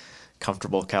in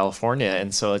comfortable California.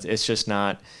 And so it's just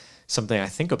not something I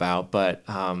think about, but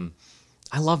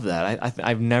I love that.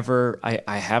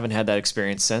 I haven't had that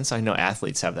experience since. I know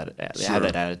athletes have that, have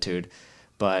that attitude,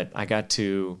 but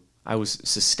I was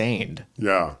sustained.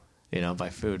 Yeah. You know, by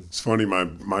food. It's funny. My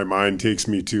mind takes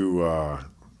me to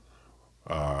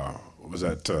what was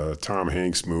that Tom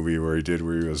Hanks movie where he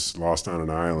was lost on an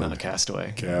island?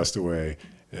 Castaway. Castaway.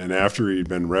 And after he'd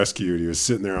been rescued, he was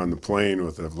sitting there on the plane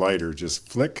with a lighter, just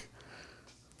flick.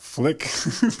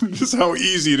 Just how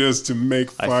easy it is to make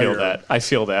fire. I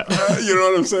feel that. You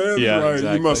know what I'm saying? Yeah, right.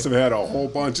 Exactly. You must have had a whole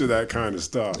bunch of that kind of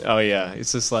stuff. Oh yeah,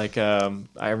 it's just like I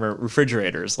remember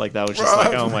refrigerators. Like that was just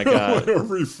like, oh my God, a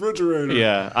refrigerator.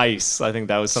 Yeah, ice. I think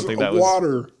that was something that was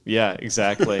water. Yeah,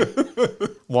 exactly.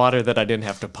 Water that I didn't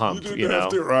have to pump. You know,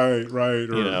 right.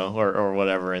 You know, or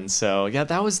whatever. And so yeah,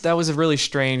 that was a really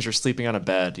strange. Or sleeping on a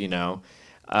bed. You know.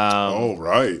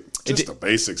 Right. Just the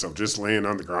basics of just laying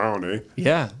on the ground, eh?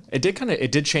 Yeah, it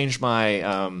did change my.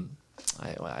 I'm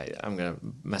gonna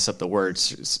mess up the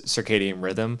words. Circadian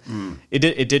rhythm.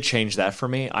 It did change that for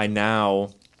me. I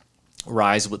now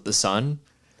rise with the sun.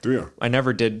 Do you? I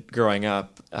never did growing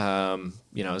up.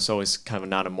 You know, I was always kind of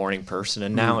not a morning person,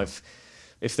 and now if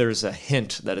there's a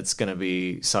hint that it's gonna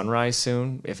be sunrise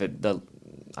soon,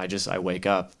 I wake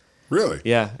up. Really?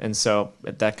 Yeah, and so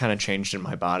that kind of changed in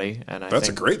my body, and that's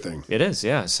a great thing. It is,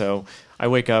 yeah. So I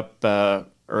wake up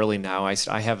early now.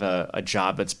 I have a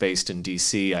job that's based in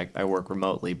D.C. I work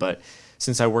remotely, but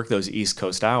since I work those East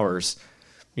Coast hours,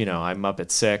 you know, I'm up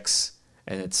at 6,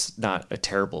 and it's not a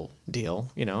terrible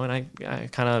deal, you know. And I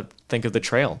kind of think of the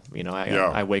trail, you know.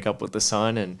 I wake up with the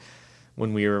sun, and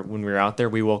when we were out there,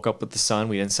 we woke up with the sun.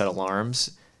 We didn't set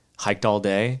alarms, hiked all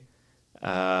day,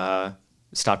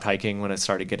 stopped hiking when it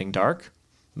started getting dark,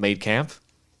 made camp,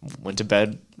 went to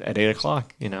bed at 8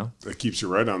 o'clock, you know. That keeps you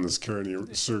right on this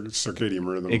circadian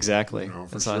rhythm. Exactly. You know,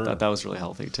 so sure. I thought that was really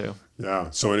healthy too. Yeah.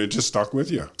 So and it just stuck with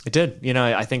you. It did. You know,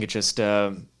 I think it just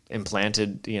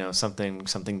implanted, you know,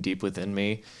 something deep within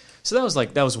me. So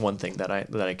that was one thing that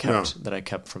I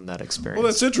kept from that experience.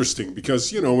 Well, that's interesting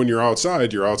because, you know, when you're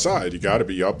outside. You got to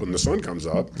be up when the sun comes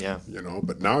up. Yeah. You know,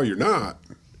 but now you're not.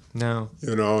 No.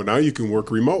 You know, now you can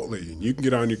work remotely. You can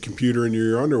get on your computer in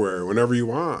your underwear whenever you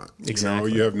want.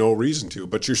 Exactly. You know, you have no reason to,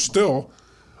 but you're still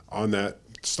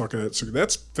stuck in that.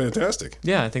 That's fantastic.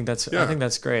 Yeah, I think that's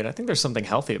great. I think there's something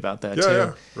healthy about that too.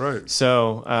 Yeah, right.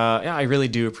 So, I really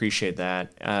do appreciate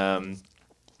that.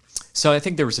 So I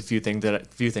think there was a few things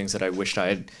that I wished I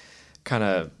had kind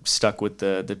of stuck with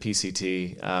the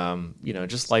PCT. You know,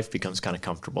 just life becomes kind of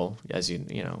comfortable as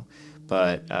you know,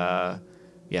 but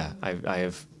yeah, I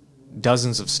have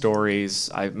dozens of stories.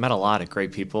 I've met a lot of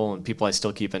great people and people I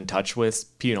still keep in touch with,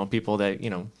 you know, people that, you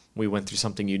know, we went through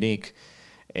something unique.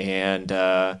 And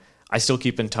I still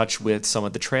keep in touch with some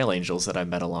of the trail angels that I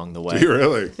met along the way. Do you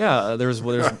really? Yeah, there's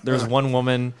one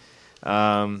woman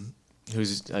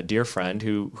who's a dear friend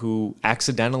who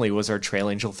accidentally was our trail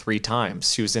angel 3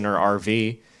 times. She was in her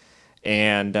RV,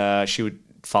 and she would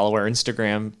follow our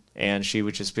Instagram, and she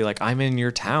would just be like, "I'm in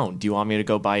your town. Do you want me to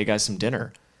go buy you guys some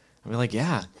dinner?" I'd be like,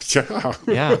 "Yeah,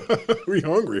 yeah." We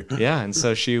hungry? Yeah, and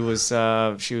so she was.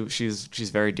 She's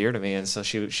very dear to me, and so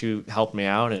she helped me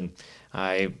out, and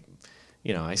I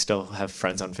still have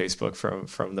friends on Facebook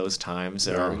from those times.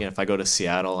 Yeah. Or, you know, if I go to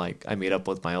Seattle, I meet up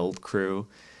with my old crew.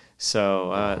 So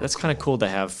that's kind of cool to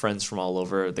have friends from all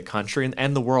over the country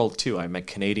and the world too. I met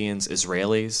Canadians,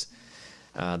 Israelis.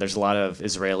 There's a lot of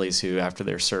Israelis who, after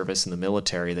their service in the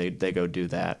military, they go do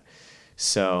that.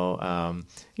 So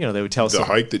you know, they would tell us the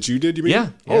hike that you did. You mean? Yeah.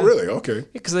 Oh, really? Okay.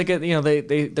 Because they get, you know,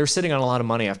 they're sitting on a lot of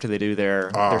money after they do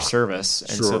their service,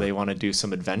 and so they want to do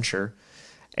some adventure.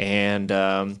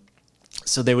 And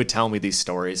so they would tell me these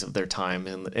stories of their time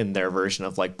in their version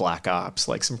of like Black Ops,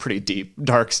 like some pretty deep,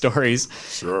 dark stories.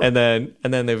 Sure. And then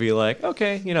they'd be like,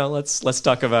 okay, you know, let's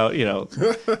talk about, you know,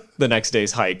 the next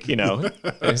day's hike, you know.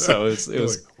 And so it was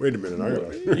like, wait a minute, I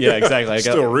gotta. Yeah, exactly.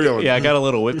 Still real. Yeah, I got a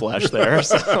little whiplash there.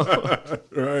 So.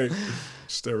 Right.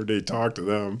 Just every day talk to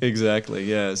them. Exactly.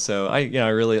 Yeah. So I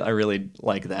really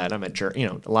like that. I met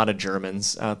a lot of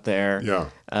Germans out there.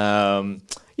 Yeah.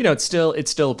 You know, it's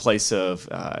still a place of,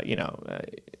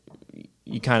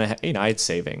 you kind of, you know, I had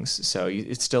savings. So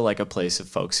it's still like a place of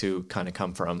folks who kind of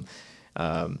come from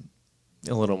a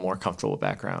little more comfortable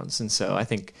backgrounds. And so I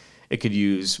think it could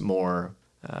use more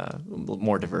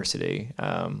diversity.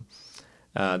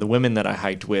 The women that I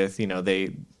hiked with, you know,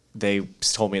 they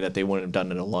told me that they wouldn't have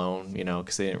done it alone, you know,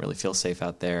 because they didn't really feel safe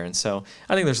out there. And so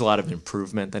I think there's a lot of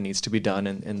improvement that needs to be done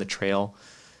in the trail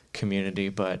community.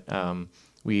 But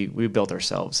we built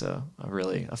ourselves a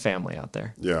family out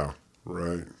there. Yeah,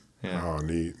 right. Yeah. Oh,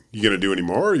 neat. You gonna do any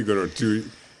more? Or are you gonna do?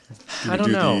 I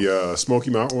don't know. The Smoky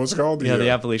Mountain. What's it called? The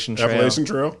Appalachian Trail. Appalachian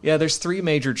Trail. Yeah, there's 3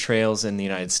 major trails in the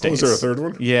United States. Oh, is there a third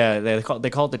one? Yeah, they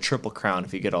call it the Triple Crown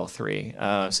if you get all 3.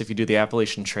 So if you do the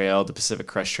Appalachian Trail, the Pacific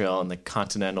Crest Trail, and the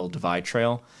Continental Divide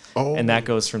Trail, and that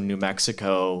goes from New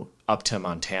Mexico up to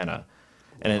Montana,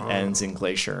 and it ends in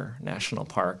Glacier National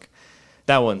Park.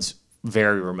 That one's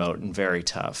very remote and very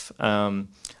tough. I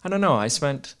don't know. I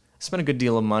spent a good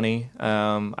deal of money.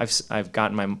 I've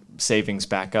gotten my savings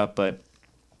back up, but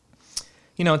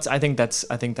you know, I think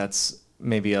that's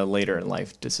maybe a later in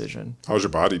life decision. How's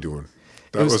your body doing?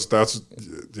 That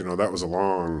was a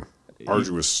long,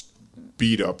 arduous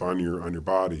beat up on your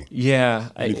body. Yeah.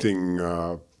 Anything?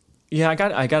 Yeah, I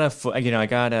got a foot. You know, I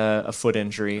got a foot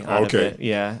injury out of it.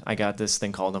 Yeah, I got this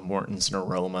thing called a Morton's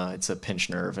neuroma. It's a pinched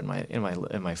nerve in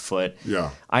my foot. Yeah,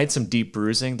 I had some deep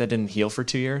bruising that didn't heal for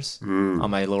 2 years on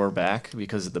my lower back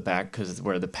because of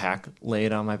where the pack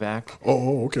laid on my back.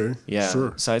 Oh, okay. Yeah,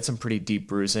 sure. So I had some pretty deep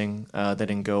bruising that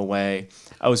didn't go away.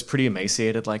 I was pretty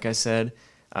emaciated, like I said.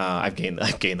 I've gained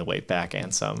the weight back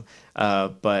and some,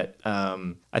 but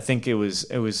I think there was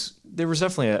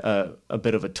definitely a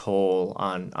bit of a toll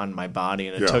on my body,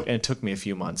 and it took me a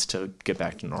few months to get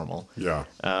back to normal. Yeah.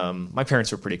 My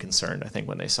parents were pretty concerned, I think,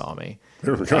 when they saw me.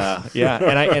 There we go. Yeah,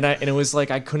 and it was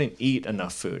like I couldn't eat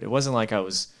enough food. It wasn't like I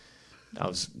was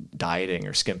dieting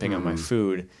or skimping on my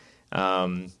food.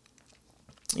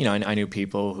 You know, I knew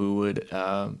people who would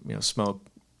smoke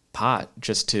pot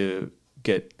just to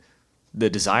get the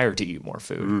desire to eat more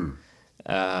food.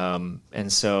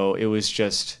 And so it was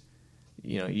just,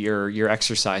 you're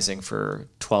exercising for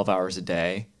 12 hours a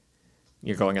day.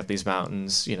 You're going up these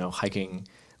mountains, hiking.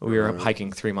 We were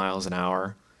hiking 3 miles an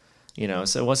hour,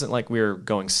 so it wasn't like we were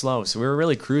going slow. So we were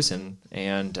really cruising,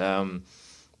 and,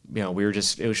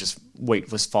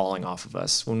 weight was falling off of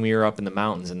us. When we were up in the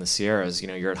mountains in the Sierras,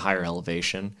 you're at higher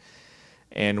elevation,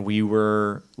 and we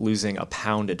were losing a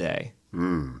pound a day.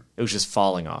 It was just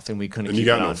falling off, and we couldn't keep it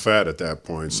on. And you got no fat at that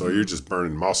point, so you're just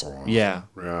burning muscle off. Yeah.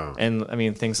 Yeah.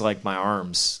 And, things like my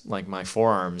arms, like my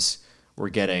forearms, were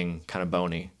getting kind of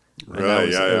bony.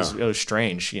 Really? It was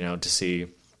strange, to see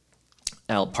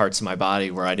parts of my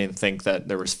body where I didn't think that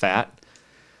there was fat.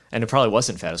 And it probably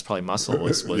wasn't fat. It was probably muscle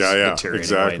was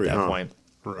deteriorating away at that point.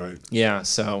 Right. Yeah.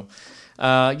 So,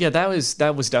 that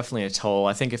was definitely a toll.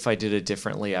 I think if I did it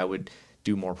differently, I would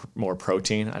do more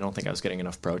protein. I don't think I was getting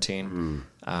enough protein.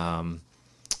 But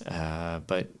I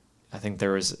think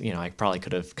there was, I probably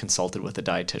could have consulted with a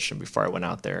dietitian before I went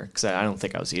out there, because I don't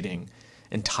think I was eating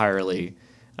entirely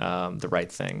the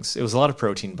right things. It was a lot of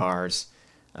protein bars.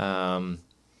 But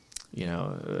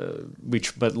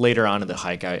later on in the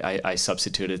hike, I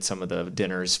substituted some of the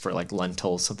dinners for like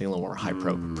lentils, something a little more high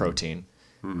protein,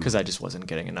 because I just wasn't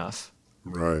getting enough.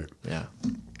 Right. Yeah.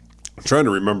 I'm trying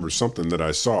to remember something that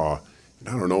I saw. And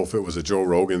I don't know if it was a Joe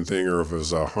Rogan thing or if it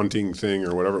was a hunting thing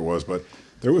or whatever it was, but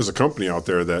there was a company out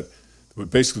there that would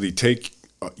basically take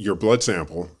your blood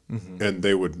sample and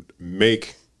they would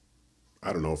make,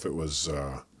 I don't know if it was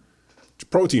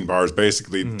protein bars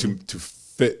basically to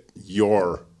fit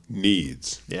your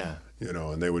needs. Yeah.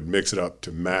 And they would mix it up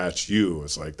to match you.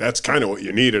 It's like, that's kind of what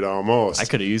you needed almost. I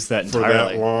could have used that for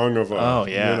entirely. that long of a, oh,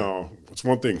 yeah. It's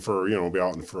one thing for, be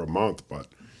out for a month, but,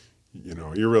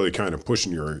 you're really kind of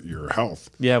pushing your health.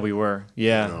 Yeah, we were.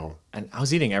 Yeah. And I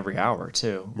was eating every hour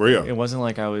too. Were you? It wasn't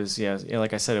like I was,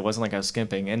 like I said, it wasn't like I was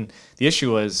skimping. And the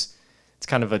issue was, it's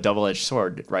kind of a double-edged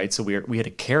sword, right? So we had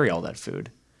to carry all that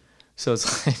food. So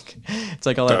it's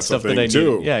like all that stuff that I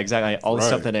needed. Yeah, exactly. All the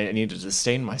stuff that I needed to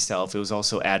sustain myself. It was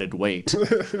also added weight.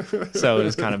 So it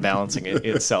was kind of balancing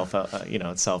itself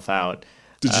out.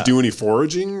 Did you do any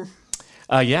foraging?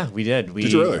 Yeah, we did.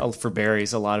 Did you really? For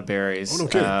berries, a lot of berries. Oh,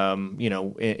 okay.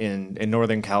 In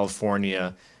Northern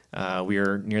California, we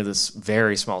were near this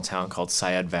very small town called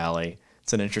Syed Valley.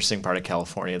 It's an interesting part of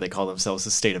California. They call themselves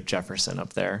the state of Jefferson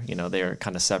up there. They are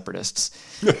kind of separatists.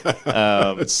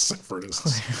 It's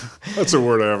separatists. That's a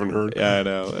word I haven't heard. Yeah, I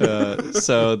know.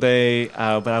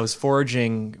 But I was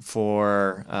foraging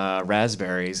for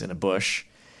raspberries in a bush,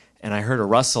 and I heard a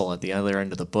rustle at the other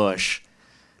end of the bush,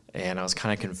 and I was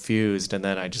kind of confused. And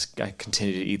then I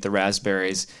continued to eat the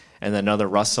raspberries, and then another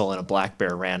rustle, and a black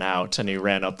bear ran out, and he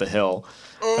ran up the hill.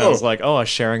 Oh. I was like, I was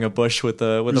sharing a bush with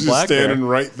a black bear. Standing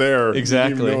right there.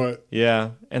 Exactly. You didn't even know it. Yeah.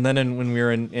 And then when we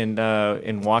were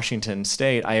in Washington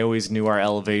State, I always knew our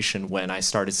elevation when I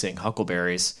started seeing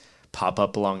huckleberries pop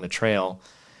up along the trail.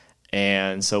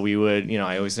 And so we would,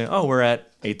 I always knew, we're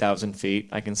at 8,000 feet.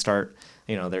 I can start,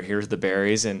 here's the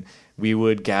berries. And we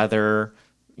would gather,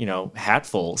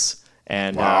 hatfuls.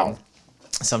 And wow.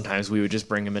 Sometimes we would just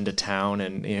bring them into town,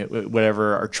 and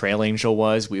whatever our trail angel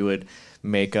was, we would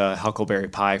make a huckleberry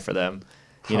pie for them,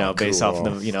 based off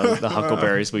of the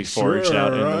huckleberries we foraged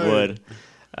out in the wood.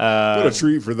 What a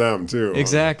treat for them too.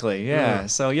 Exactly. Yeah.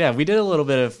 So we did a little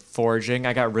bit of foraging.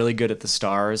 I got really good at the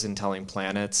stars and telling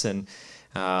planets, and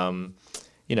it kind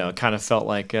of felt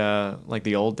like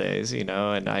the old days,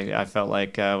 and I felt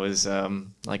like I was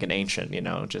like an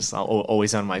ancient, just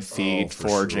always on my feet,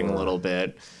 foraging a little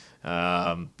bit.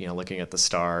 Looking at the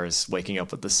stars, waking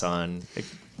up with the sun.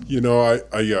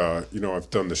 I've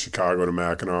done the Chicago to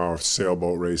Mackinac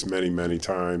sailboat race many, many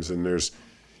times, and there's,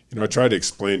 I try to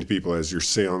explain to people as you're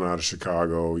sailing out of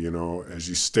Chicago, as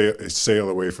you sail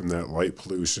away from that light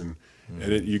pollution,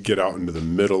 and you get out into the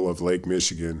middle of Lake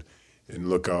Michigan and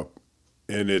look up,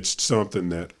 and it's something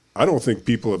that I don't think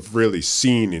people have really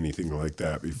seen anything like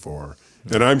that before.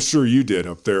 And I'm sure you did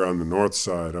up there on the north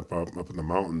side, up in the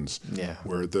mountains,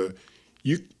 where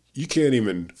you can't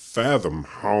even fathom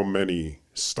how many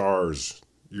stars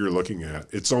you're looking at.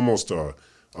 It's almost a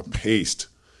paste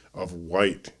of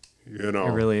white, It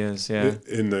really is, yeah.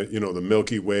 In the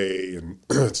Milky Way, and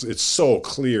it's so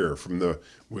clear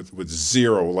with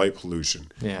zero light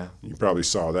pollution. Yeah, you probably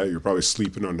saw that. You're probably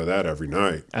sleeping under that every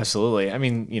night. Absolutely. I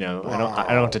mean, wow.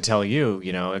 I don't have to tell you.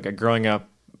 Growing up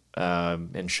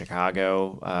in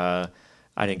Chicago,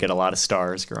 I didn't get a lot of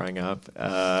stars growing up.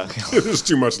 There's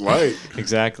too much light.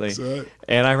 Exactly.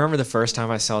 And I remember the first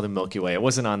time I saw the Milky Way. It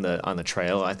wasn't on the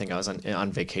trail. I think I was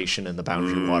on vacation in the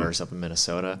Boundary Waters up in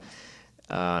Minnesota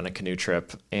on a canoe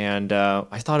trip, and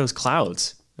I thought it was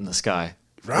clouds in the sky.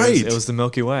 Right. It was the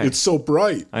Milky Way. It's so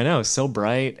bright. I know, it's so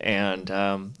bright, and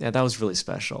yeah, that was really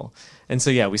special. And so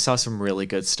yeah, we saw some really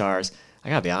good stars. I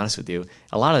gotta be honest with you.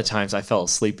 A lot of the times I fell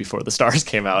asleep before the stars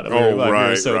came out. We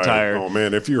were so tired. Oh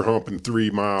man, if you're humping 3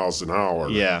 miles an hour,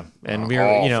 yeah, and we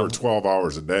were for 12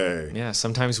 hours a day. Yeah,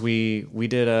 sometimes we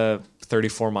did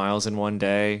 34 miles in one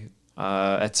day.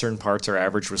 At certain parts, our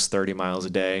average was 30 miles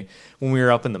a day. When we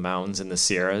were up in the mountains in the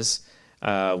Sierras,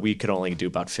 we could only do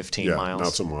about 15 miles.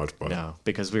 Not so much, but no,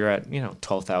 because we were at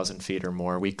 12,000 feet or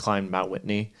more. We climbed Mount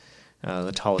Whitney,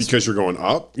 the tallest. Because you're going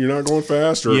up, you're not going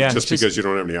fast, or just because you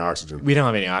don't have any oxygen. We don't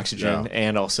have any oxygen,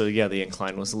 and also the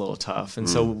incline was a little tough, and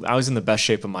so I was in the best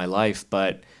shape of my life,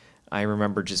 but I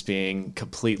remember just being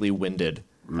completely winded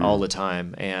all the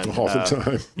time, and all the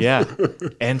time. Yeah,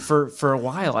 and for a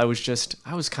while I was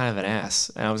kind of an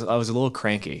ass, and I was a little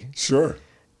cranky. Sure.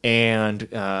 And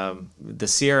the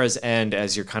Sierras end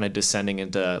as you're kind of descending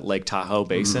into Lake Tahoe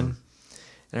Basin. And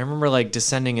I remember like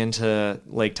descending into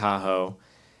Lake Tahoe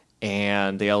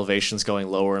and the elevation's going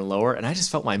lower and lower. And I just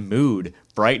felt my mood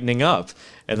brightening up.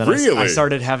 And then I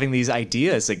started having these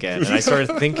ideas again. And I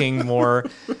started thinking more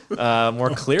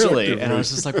clearly. And I was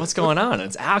just like, what's going on?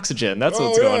 It's oxygen. That's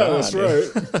what's going on. That's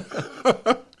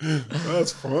right.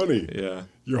 That's funny. Yeah.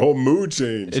 Your whole mood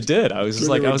changed. It did. I was just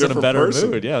like, I was in a better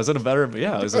mood. Yeah, I was in a better.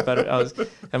 Yeah, I was a better.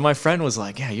 And my friend was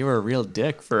like, "Yeah, you were a real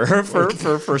dick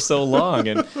for so long."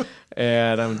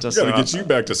 And I'm just gotta get you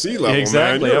back to sea level.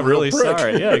 Exactly. Man. I'm really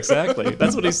sorry. Yeah, exactly.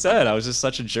 That's what he said. I was just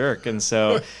such a jerk, and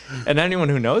so, and anyone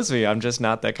who knows me, I'm just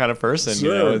not that kind of person,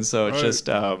 Sure. And so it's just.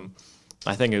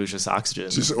 I think it was just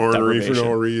oxygen. Just ornery for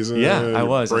no reason. Yeah, I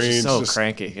was. I was just so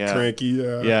cranky. Yeah. Cranky,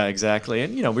 yeah. Yeah, exactly.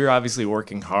 And, we were obviously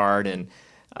working hard and,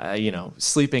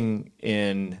 sleeping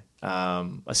in a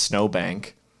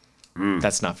snowbank.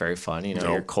 That's not very fun.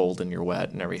 You're cold and you're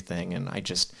wet and everything. And I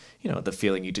just, the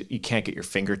feeling you can't get your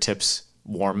fingertips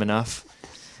warm enough.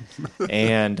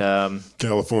 And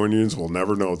Californians will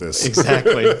never know this.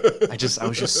 Exactly. I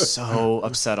was just so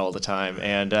upset all the time.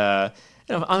 And,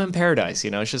 I'm in paradise,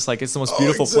 It's just like it's the most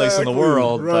beautiful place in the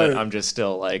world, right. But I'm just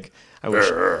still like I wish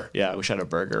I had a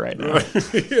burger right now.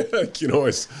 Right. Yeah, you can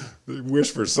always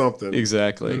wish for something.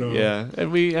 Exactly. Yeah,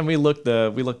 and we looked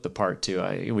the part too.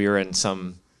 We were in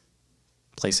some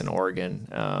place in Oregon,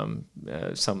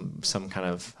 some kind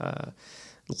of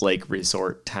lake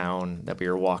resort town that we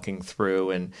were walking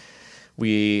through, and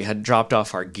we had dropped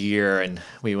off our gear and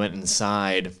we went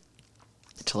inside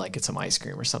to like get some ice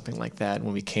cream or something like that. And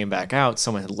when we came back out,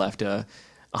 someone had left a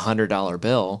 $100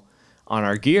 bill on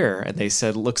our gear, and they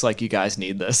said, "Looks like you guys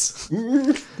need this."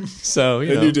 So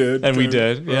you did, and we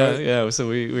did, right. yeah. So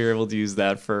we were able to use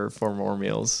that for more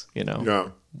meals, Yeah.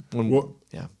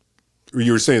 Yeah.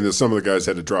 You were saying that some of the guys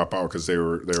had to drop out because they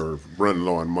were running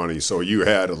low on money, so you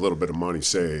had a little bit of money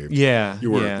saved. Yeah, you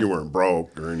weren't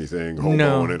broke or anything.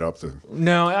 Hoboing it up to.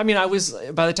 No, I mean I was.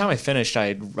 By the time I finished, I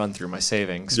had run through my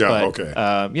savings. Yeah, but, okay.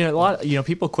 A lot.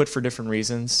 People quit for different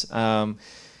reasons. Some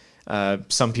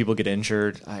people get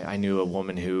injured. I knew a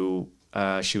woman who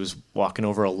she was walking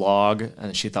over a log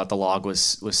and she thought the log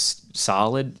was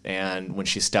solid, and when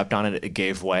she stepped on it, it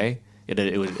gave way.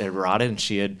 It rotted, and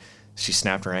she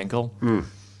snapped her ankle.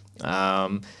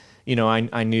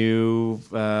 I knew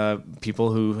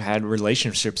people who had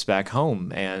relationships back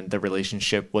home, and the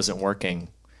relationship wasn't working.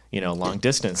 Long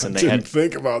distance, and they had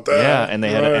think about that. Yeah, and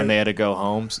they had to go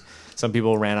home. Some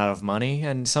people ran out of money,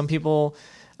 and some people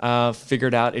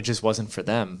figured out it just wasn't for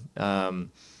them.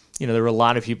 There were a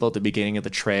lot of people at the beginning of the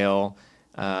trail.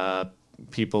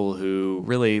 People who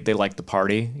really they liked the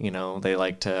party. They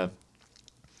like to.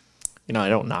 I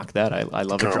don't knock that. I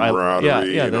love a drink.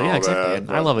 Yeah, exactly.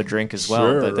 And I love a drink as well,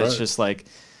 sure, but that's right. just like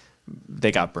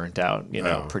they got burnt out,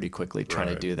 pretty quickly trying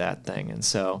to do that thing. And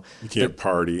so you can't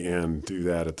party and do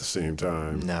that at the same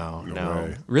time. No.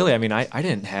 Way. Really, I mean, I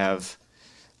didn't have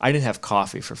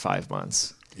coffee for 5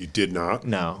 months. You did not?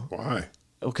 No. Why?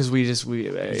 Because we just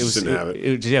didn't have it.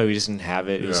 We just didn't have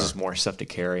it. It was just more stuff to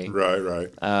carry. Right.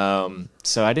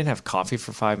 So I didn't have coffee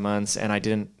for 5 months, and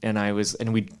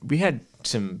we had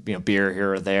some beer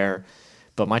here or there,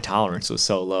 but my tolerance was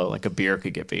so low. Like a beer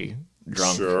could get me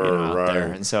drunk out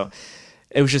there, and so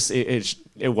it was just it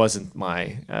wasn't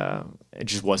my it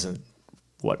just wasn't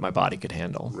what my body could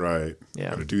handle. Right.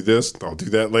 Yeah. Gotta do this. I'll do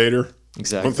that later.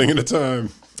 Exactly. One thing at a time.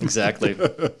 Exactly.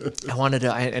 I wanted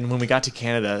to, and when we got to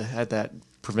Canada at that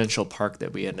provincial park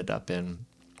that we ended up in,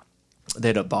 they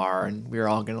had a bar, and we were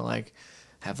all gonna like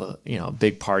have a a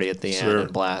big party at the end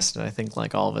and blast. And I think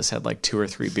like all of us had like 2 or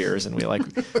 3 beers, and we're like,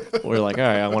 all right,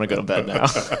 I want to go to bed now.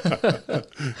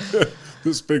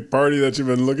 This big party that you've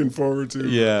been looking forward to.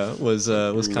 Yeah, was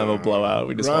kind of a blowout.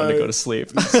 We just wanted to go to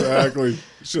sleep. Exactly.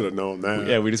 Should have known that.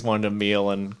 Yeah, we just wanted a meal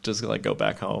and just like go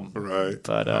back home. Right.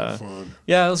 But fun.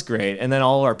 Yeah, it was great. And then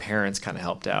all our parents kind of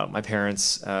helped out. My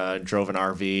parents drove an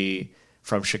RV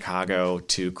from Chicago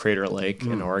to Crater Lake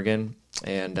in Oregon,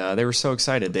 and they were so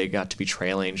excited. They got to be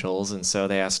trail angels, and so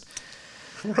they asked.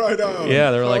 Right on. Yeah,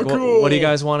 they were like, cool. "What do you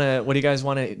guys want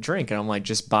to drink?" And I'm like,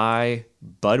 "Just buy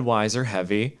Budweiser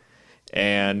Heavy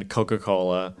and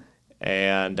Coca-Cola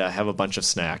and have a bunch of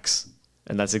snacks."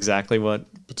 And that's exactly what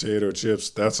potato chips.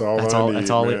 That's all.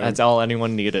 That's all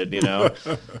anyone needed.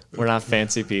 We're not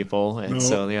fancy people, and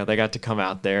so they got to come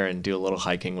out there and do a little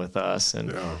hiking with us.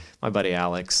 And my buddy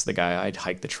Alex, the guy I'd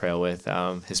hiked the trail with,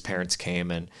 his parents came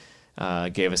and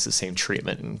gave us the same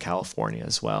treatment in California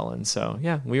as well. And so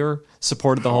we were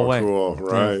supported the whole way. Cool,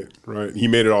 right. He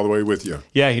made it all the way with you.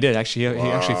 Yeah, he did. Actually, he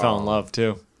actually fell in love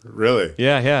too. Really?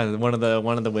 Yeah. One of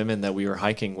the women that we were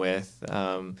hiking with,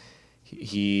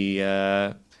 we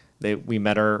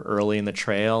met her early in the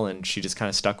trail, and she just kind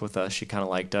of stuck with us. She kind of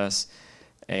liked us,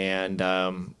 and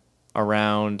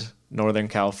around Northern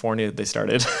California, they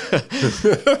started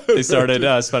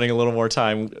spending a little more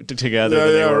time together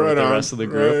than they were with the rest of the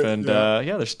group, and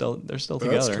they're still together.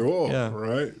 That's cool. Yeah.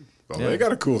 Right. Well, they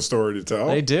got a cool story to tell.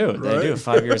 They do. Right? They do.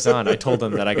 5 years on, I told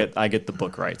them that I get the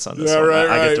book rights on this one. Right.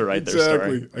 I get to write their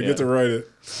story. I get to write it.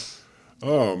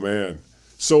 Oh man.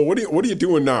 So what are you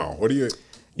doing now? What do you?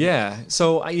 Yeah.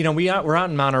 So we're out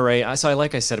in Monterey. So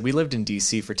like I said, we lived in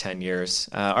D.C. for 10 years.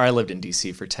 Or I lived in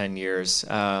D.C. for 10 years.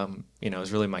 It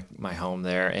was really my home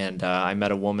there, and I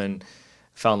met a woman,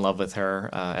 fell in love with her,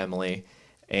 Emily,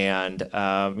 and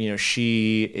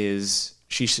she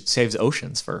saves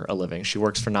oceans for a living. She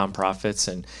works for nonprofits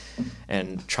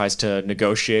and tries to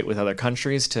negotiate with other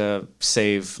countries to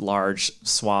save large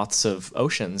swaths of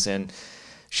oceans. And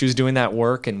she was doing that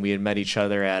work, and we had met each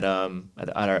other at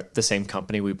the same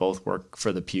company. We both work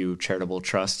for the Pew Charitable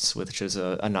Trusts, which is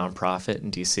a nonprofit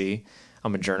in D.C.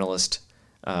 I'm a journalist,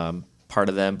 part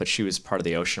of them, but she was part of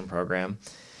the ocean program.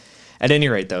 At any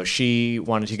rate, though, she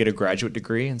wanted to get a graduate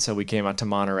degree, and so we came out to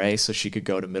Monterey so she could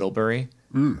go to Middlebury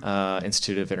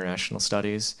Institute of International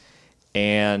Studies.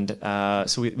 And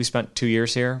so we spent 2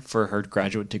 years here for her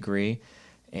graduate degree,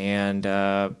 and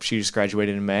she just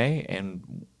graduated in May,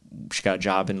 and she got a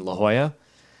job in La Jolla.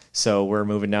 So we're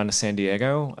moving down to San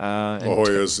Diego. La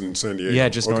Jolla's in San Diego. Yeah,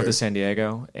 just north of San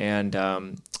Diego. And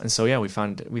so we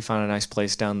found a nice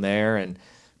place down there, and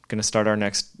going to start our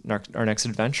next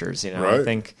adventures.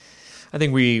 Right. I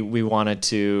think we wanted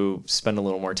to spend a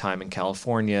little more time in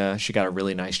California. She got a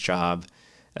really nice job.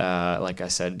 Like I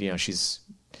said, she's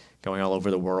going all over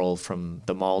the world, from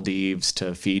the Maldives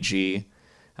to Fiji.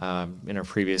 In her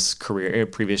previous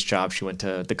job, she went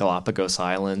to the Galapagos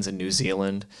Islands in New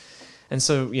Zealand. And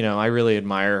so, I really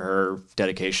admire her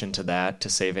dedication to that, to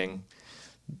saving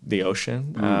the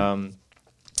ocean.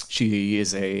 She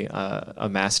is a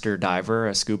master diver,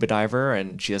 a scuba diver,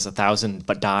 and she has 1,000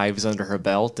 dives under her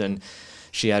belt, and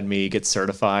she had me get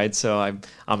certified, so I'm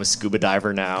a scuba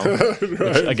diver now. Right.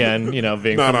 Which, again,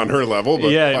 being not on her level,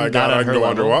 but I can go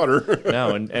underwater.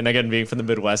 No, and again, being from the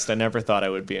Midwest, I never thought I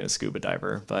would be a scuba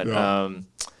diver, but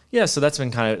so that's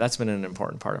been an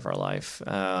important part of our life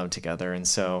together, and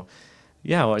so.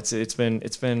 Yeah, well, it's been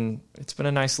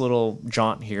a nice little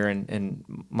jaunt here in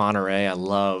Monterey. I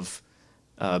love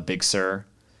Big Sur,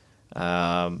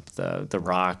 the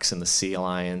rocks and the sea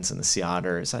lions and the sea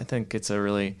otters. I think it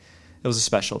was a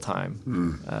special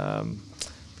time.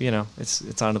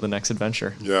 It's on to the next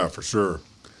adventure. Yeah, for sure.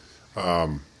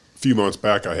 A few months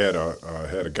back, I had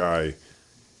a guy.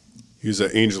 He's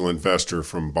an angel investor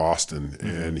from Boston,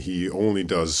 and he only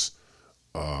does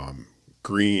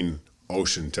green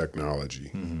ocean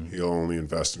technology. He'll only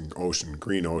invest in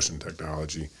green ocean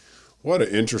technology. What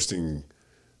a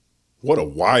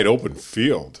wide open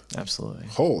field. Absolutely.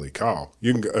 Holy cow.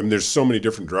 There's so many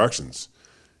different directions.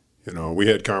 We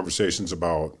had conversations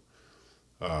about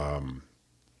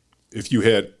if you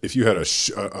had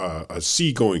a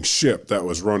seagoing ship that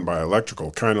was run by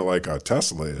electrical, kind of like a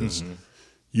Tesla is,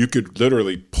 you could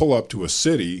literally pull up to a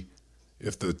city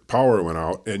if the power went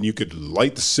out, and you could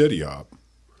light the city up.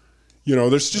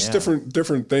 There's just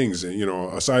different things,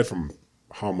 aside from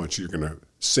how much you're going to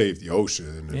save the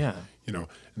ocean. And, and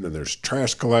then there's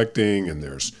trash collecting, and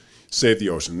there's save the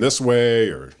ocean this way,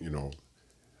 or,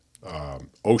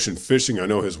 ocean fishing. I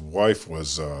know his wife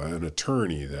was an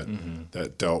attorney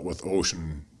that dealt with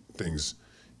ocean things,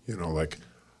 like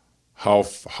how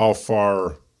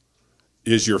far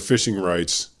is your fishing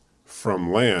rights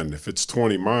from land. If it's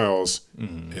 20 miles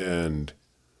and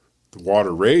the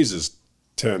water raises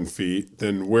 10 feet,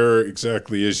 then where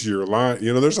exactly is your line?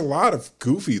 You know, there's a lot of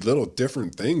goofy little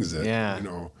different things that, you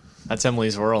know. That's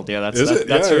Emily's world. Yeah,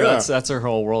 that's her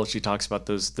whole world. She talks about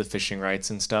the fishing rights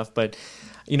and stuff. But,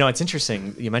 you know, it's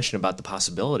interesting. You mentioned about the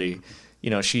possibility. You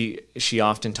know, she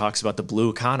often talks about the blue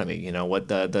economy. You know, what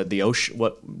the ocean,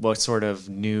 what sort of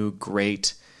new,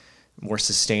 great, more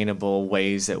sustainable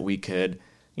ways that we could,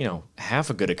 you know, have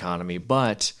a good economy,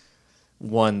 but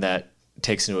one that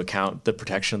takes into account the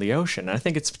protection of the ocean. And I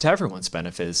think it's to everyone's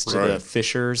benefit. It's to the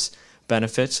fishers'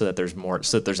 benefit, so that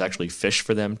there's actually fish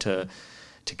for them to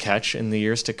catch in the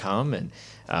years to come, and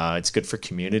it's good for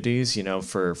communities, you know,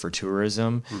 for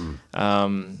tourism.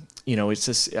 You know, it's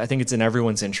just, I think it's in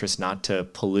everyone's interest not to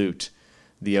pollute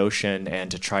the ocean and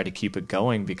to try to keep it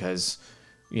going, because,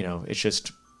 you know, it's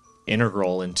just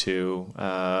integral into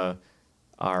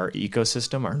our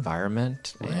ecosystem, our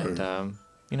environment, and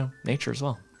you know, nature as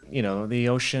well. You know, the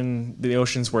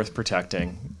ocean's worth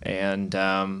protecting, and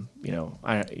you know,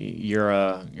 you're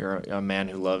a man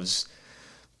who loves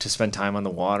to spend time on the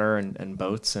water and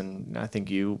boats, and I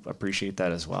think you appreciate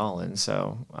that as well. And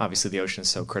so obviously the ocean is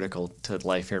so critical to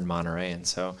life here in Monterey, and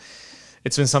so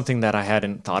it's been something that I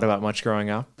hadn't thought about much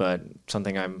growing up, but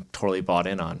something I'm totally bought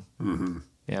in on.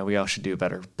 Yeah, we all should do a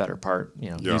better part, you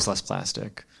know, use less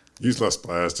plastic. Use less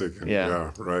plastic.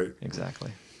 And, right.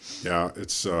 Exactly. Yeah,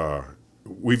 it's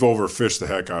we've overfished the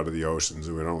heck out of the oceans,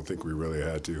 and we don't think we really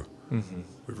had to.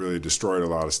 We've really destroyed a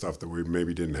lot of stuff that we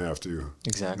maybe didn't have to.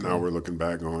 Exactly. Now we're looking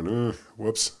back going,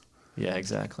 whoops. Yeah,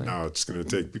 exactly. Now it's going to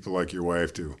take people like your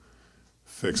wife to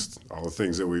fix all the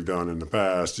things that we've done in the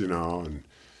past, you know.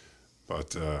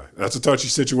 But that's a touchy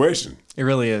situation. It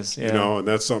really is, yeah. You know, and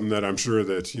that's something that I'm sure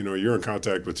that, you know, you're in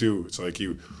contact with too. It's like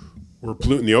we're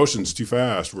polluting the oceans too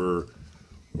fast. We're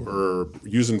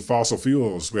using fossil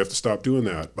fuels. We have to stop doing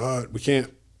that. But we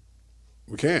can't.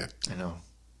 I know.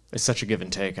 It's such a give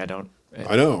and take. I know.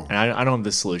 And I don't have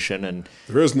the solution. And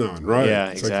there is none, right?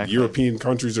 Yeah, it's exactly. Like European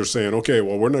countries are saying, okay,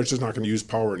 well, we're just not going to use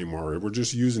power anymore. We're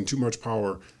just using too much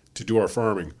power to do our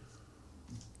farming.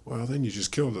 Well, then you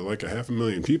just killed like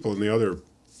 500,000 people in the other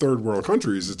third world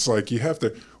countries. It's like we have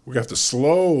to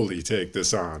slowly take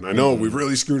this on. I know we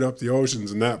really screwed up the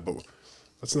oceans and that, but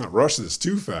let's not rush this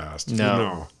too fast. No. You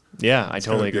know? Yeah, I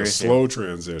totally agree. A slow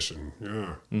transition.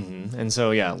 Yeah. And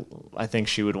so, yeah, I think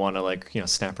she would want to, like, you know,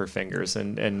 snap her fingers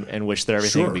and wish that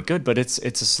everything would be good. But it's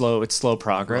slow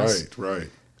progress. Right.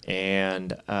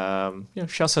 And you know,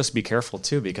 she also has to be careful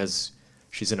too, because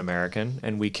she's an American,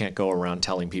 and we can't go around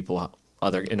telling people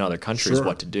in other countries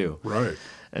what to do. Right.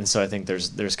 And so I think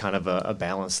there's kind of a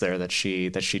balance there that she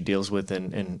deals with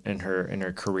in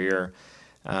her career.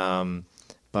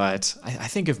 But I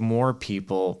think if more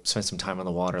people spend some time on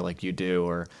the water like you do,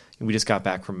 or we just got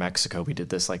back from Mexico, we did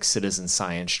this like citizen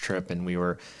science trip, and we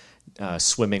were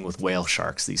swimming with whale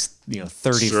sharks, these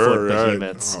 30-foot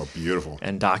behemoths. Oh, beautiful!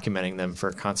 And documenting them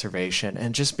for conservation,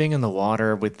 and just being in the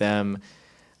water with them,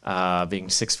 being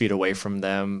 6 feet away from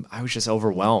them, I was just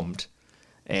overwhelmed,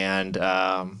 and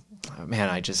man,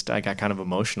 I got kind of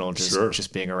emotional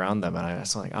just being around them, and I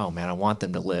was like, oh man, I want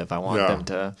them to live. I want them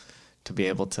to be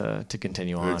able to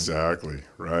continue on. Exactly,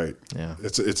 right. Yeah.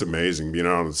 It's amazing being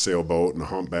out on a sailboat and the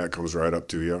humpback comes right up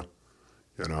to you.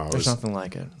 You know, there's nothing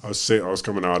like it. I was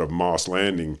coming out of Moss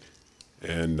Landing,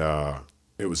 and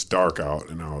it was dark out,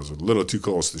 and I was a little too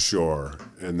close to the shore,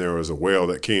 and there was a whale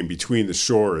that came between the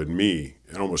shore and me,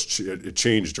 and it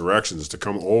changed directions to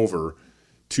come over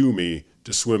to me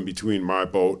to swim between my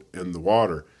boat and the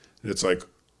water. And it's like,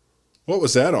 what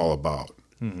was that all about?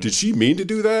 Did she mean to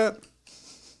do that?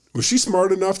 Was she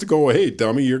smart enough to go, hey,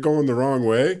 dummy, you're going the wrong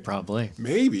way? Probably.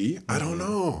 Maybe. I don't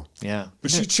know. Yeah.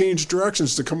 But she changed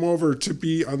directions to come over to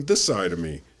be on this side of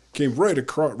me. Came right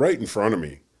in front of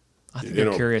me. I think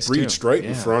they're curious too. Breached right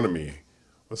in front of me. I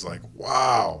was like,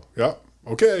 wow. Yep.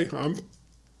 Okay. I'm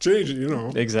changing, you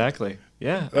know. Exactly.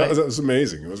 Yeah. That was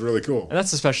amazing. It was really cool. And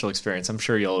that's a special experience. I'm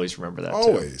sure you'll always remember that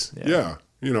always. Too. Yeah.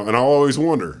 You know, and I'll always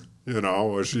wonder, you know,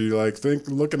 was she like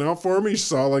looking out for me? She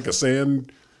saw like a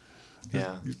sand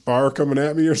bar coming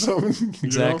at me or something.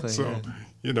 Exactly. You know? So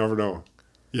you never know.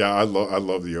 Yeah, I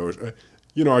love the ocean.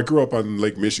 You know, I grew up on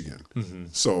Lake Michigan,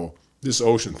 so this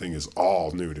ocean thing is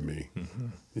all new to me.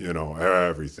 You know,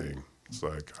 everything. It's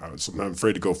like I'm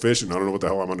afraid to go fishing. I don't know what the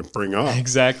hell I'm going to bring up.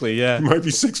 Exactly. Yeah. It might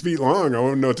be 6 feet long. I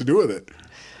wouldn't know what to do with it.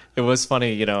 It was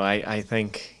funny. You know, I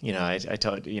think, you know, I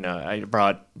told, you know, I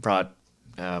brought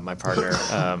my partner.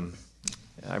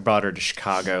 I brought her to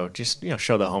Chicago, just, you know,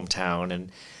 show the hometown,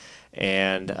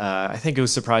 And I think it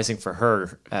was surprising for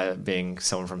her, being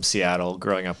someone from Seattle,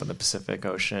 growing up in the Pacific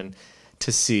Ocean,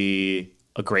 to see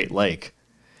a Great Lake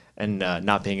and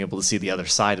not being able to see the other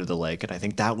side of the lake. And I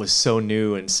think that was so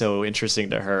new and so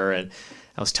interesting to her. And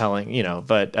I was telling,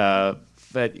 but our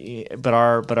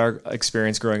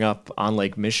experience growing up on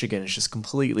Lake Michigan is just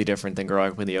completely different than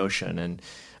growing up in the ocean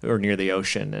or near the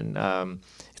ocean. And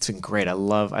it's been great. I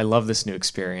love this new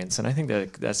experience. And I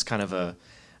think that's kind of a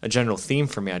general theme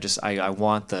for me. I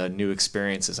want the new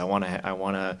experiences. I want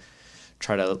to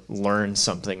try to learn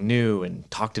something new and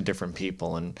talk to different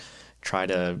people and try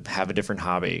to have a different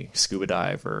hobby, scuba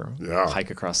dive or hike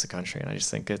across the country. And I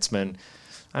just think it's been,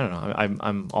 I don't know,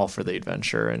 I'm all for the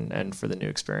adventure and for the new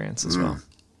experience as well.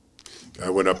 I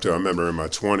remember in my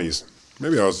 20s,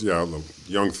 maybe I was,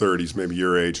 young 30s, maybe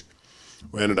your age.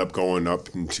 We ended up going up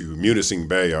into Munising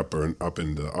Bay up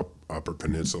in the upper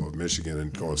peninsula of Michigan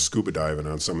and going scuba diving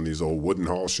on some of these old wooden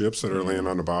hull ships that are laying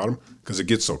on the bottom because it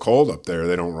gets so cold up there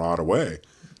they don't rot away.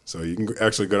 So you can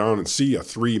actually go down and see a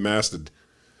 3-masted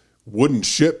wooden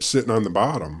ship sitting on the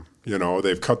bottom.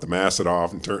 They've cut the masthead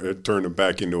off and turned it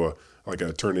back into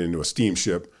turned it into a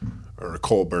steamship or a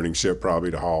coal burning ship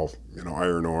probably to haul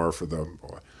iron ore for the.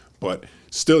 But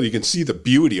still, you can see the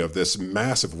beauty of this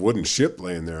massive wooden ship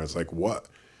laying there. It's like, what?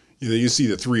 You see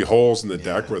the 3 holes in the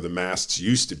deck where the masts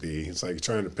used to be. It's like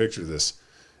trying to picture this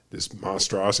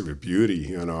monstrosity of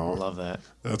beauty, I love that.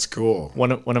 That's cool.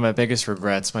 One of my biggest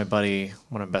regrets, my buddy,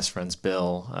 one of my best friends,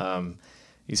 Bill,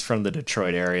 he's from the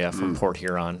Detroit area, from Port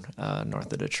Huron,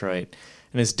 north of Detroit.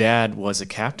 And his dad was a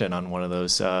captain on one of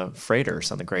those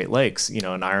freighters on the Great Lakes,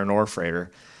 an iron ore freighter.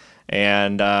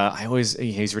 And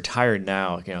he's retired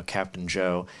now, Captain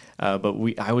Joe. But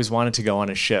I always wanted to go on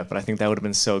his ship, and I think that would have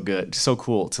been so good, so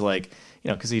cool to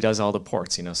because he does all the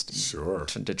ports, Sure.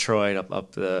 To Detroit,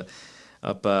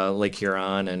 up Lake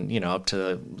Huron, and up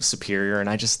to Superior. And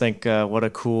I just think what a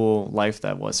cool life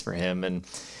that was for him. And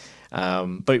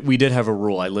but we did have a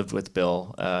rule. I lived with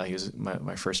Bill. He was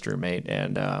my first roommate,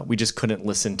 and we just couldn't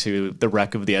listen to "The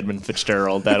Wreck of the Edmund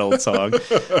Fitzgerald," that old song,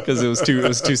 because it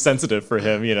was too sensitive for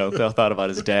him. I thought about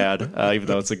his dad, even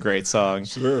though it's a great song.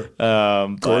 Sure.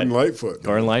 Gordon Lightfoot.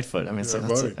 Gordon Lightfoot. I mean,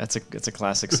 it's a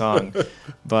classic song.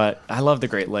 But I love the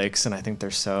Great Lakes, and I think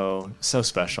they're so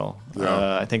special.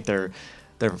 Yeah. I think they're.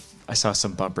 I saw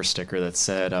some bumper sticker that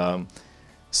said.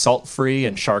 Salt-free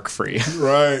and shark-free.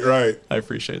 Right. I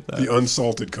appreciate that. The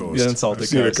unsalted coast. The unsalted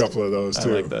coast. I've seen a couple of those, too.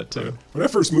 I like that, too. When I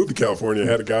first moved to California, I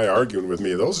had a guy arguing with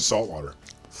me. Those are saltwater.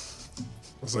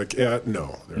 I was like,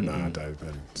 no, they're not. I've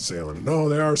been sailing. No,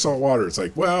 they are saltwater. It's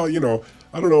like, well, I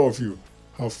don't know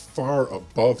how far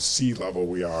above sea level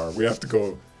we are. We have to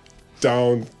go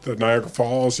down the Niagara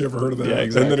Falls. You ever heard of that? Yeah,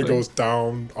 exactly. And then it goes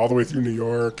down all the way through New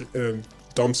York and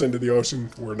dumps into the ocean.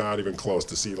 We're not even close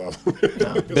to sea level.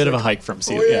 No, bit of a hike from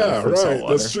sea. From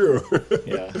saltwater. That's true.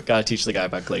 Yeah, gotta teach the guy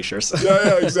about glaciers.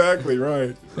 yeah, exactly.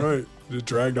 Right. It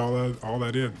dragged all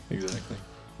that in. Exactly.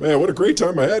 Man, what a great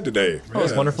time I had today. Man, it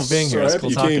was wonderful being here. So happy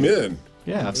you came in.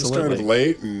 Yeah, absolutely. It's kind of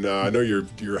late, and I know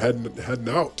you're heading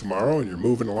out tomorrow, and you're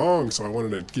moving along. So I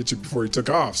wanted to get you before you took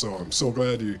off. So I'm so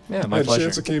glad you my had pleasure. a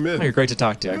chance to came in. Oh, you're great to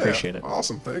talk to. I appreciate it.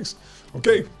 Awesome, thanks.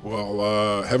 Okay,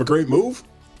 well, have a great move.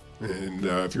 And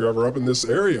if you're ever up in this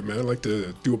area, man, I'd like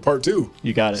to do a part 2.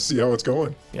 You got it. See how it's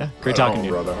going. Yeah, great talking to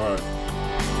you. Brother. All right.